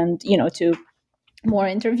that, and to more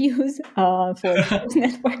interviews for the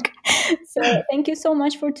network. So thank you so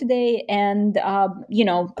much for today, and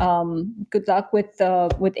good luck with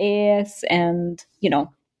AAS and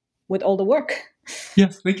with all the work.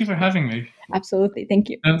 Yes, thank you for having me. Absolutely, thank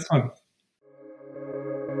you. That was fun.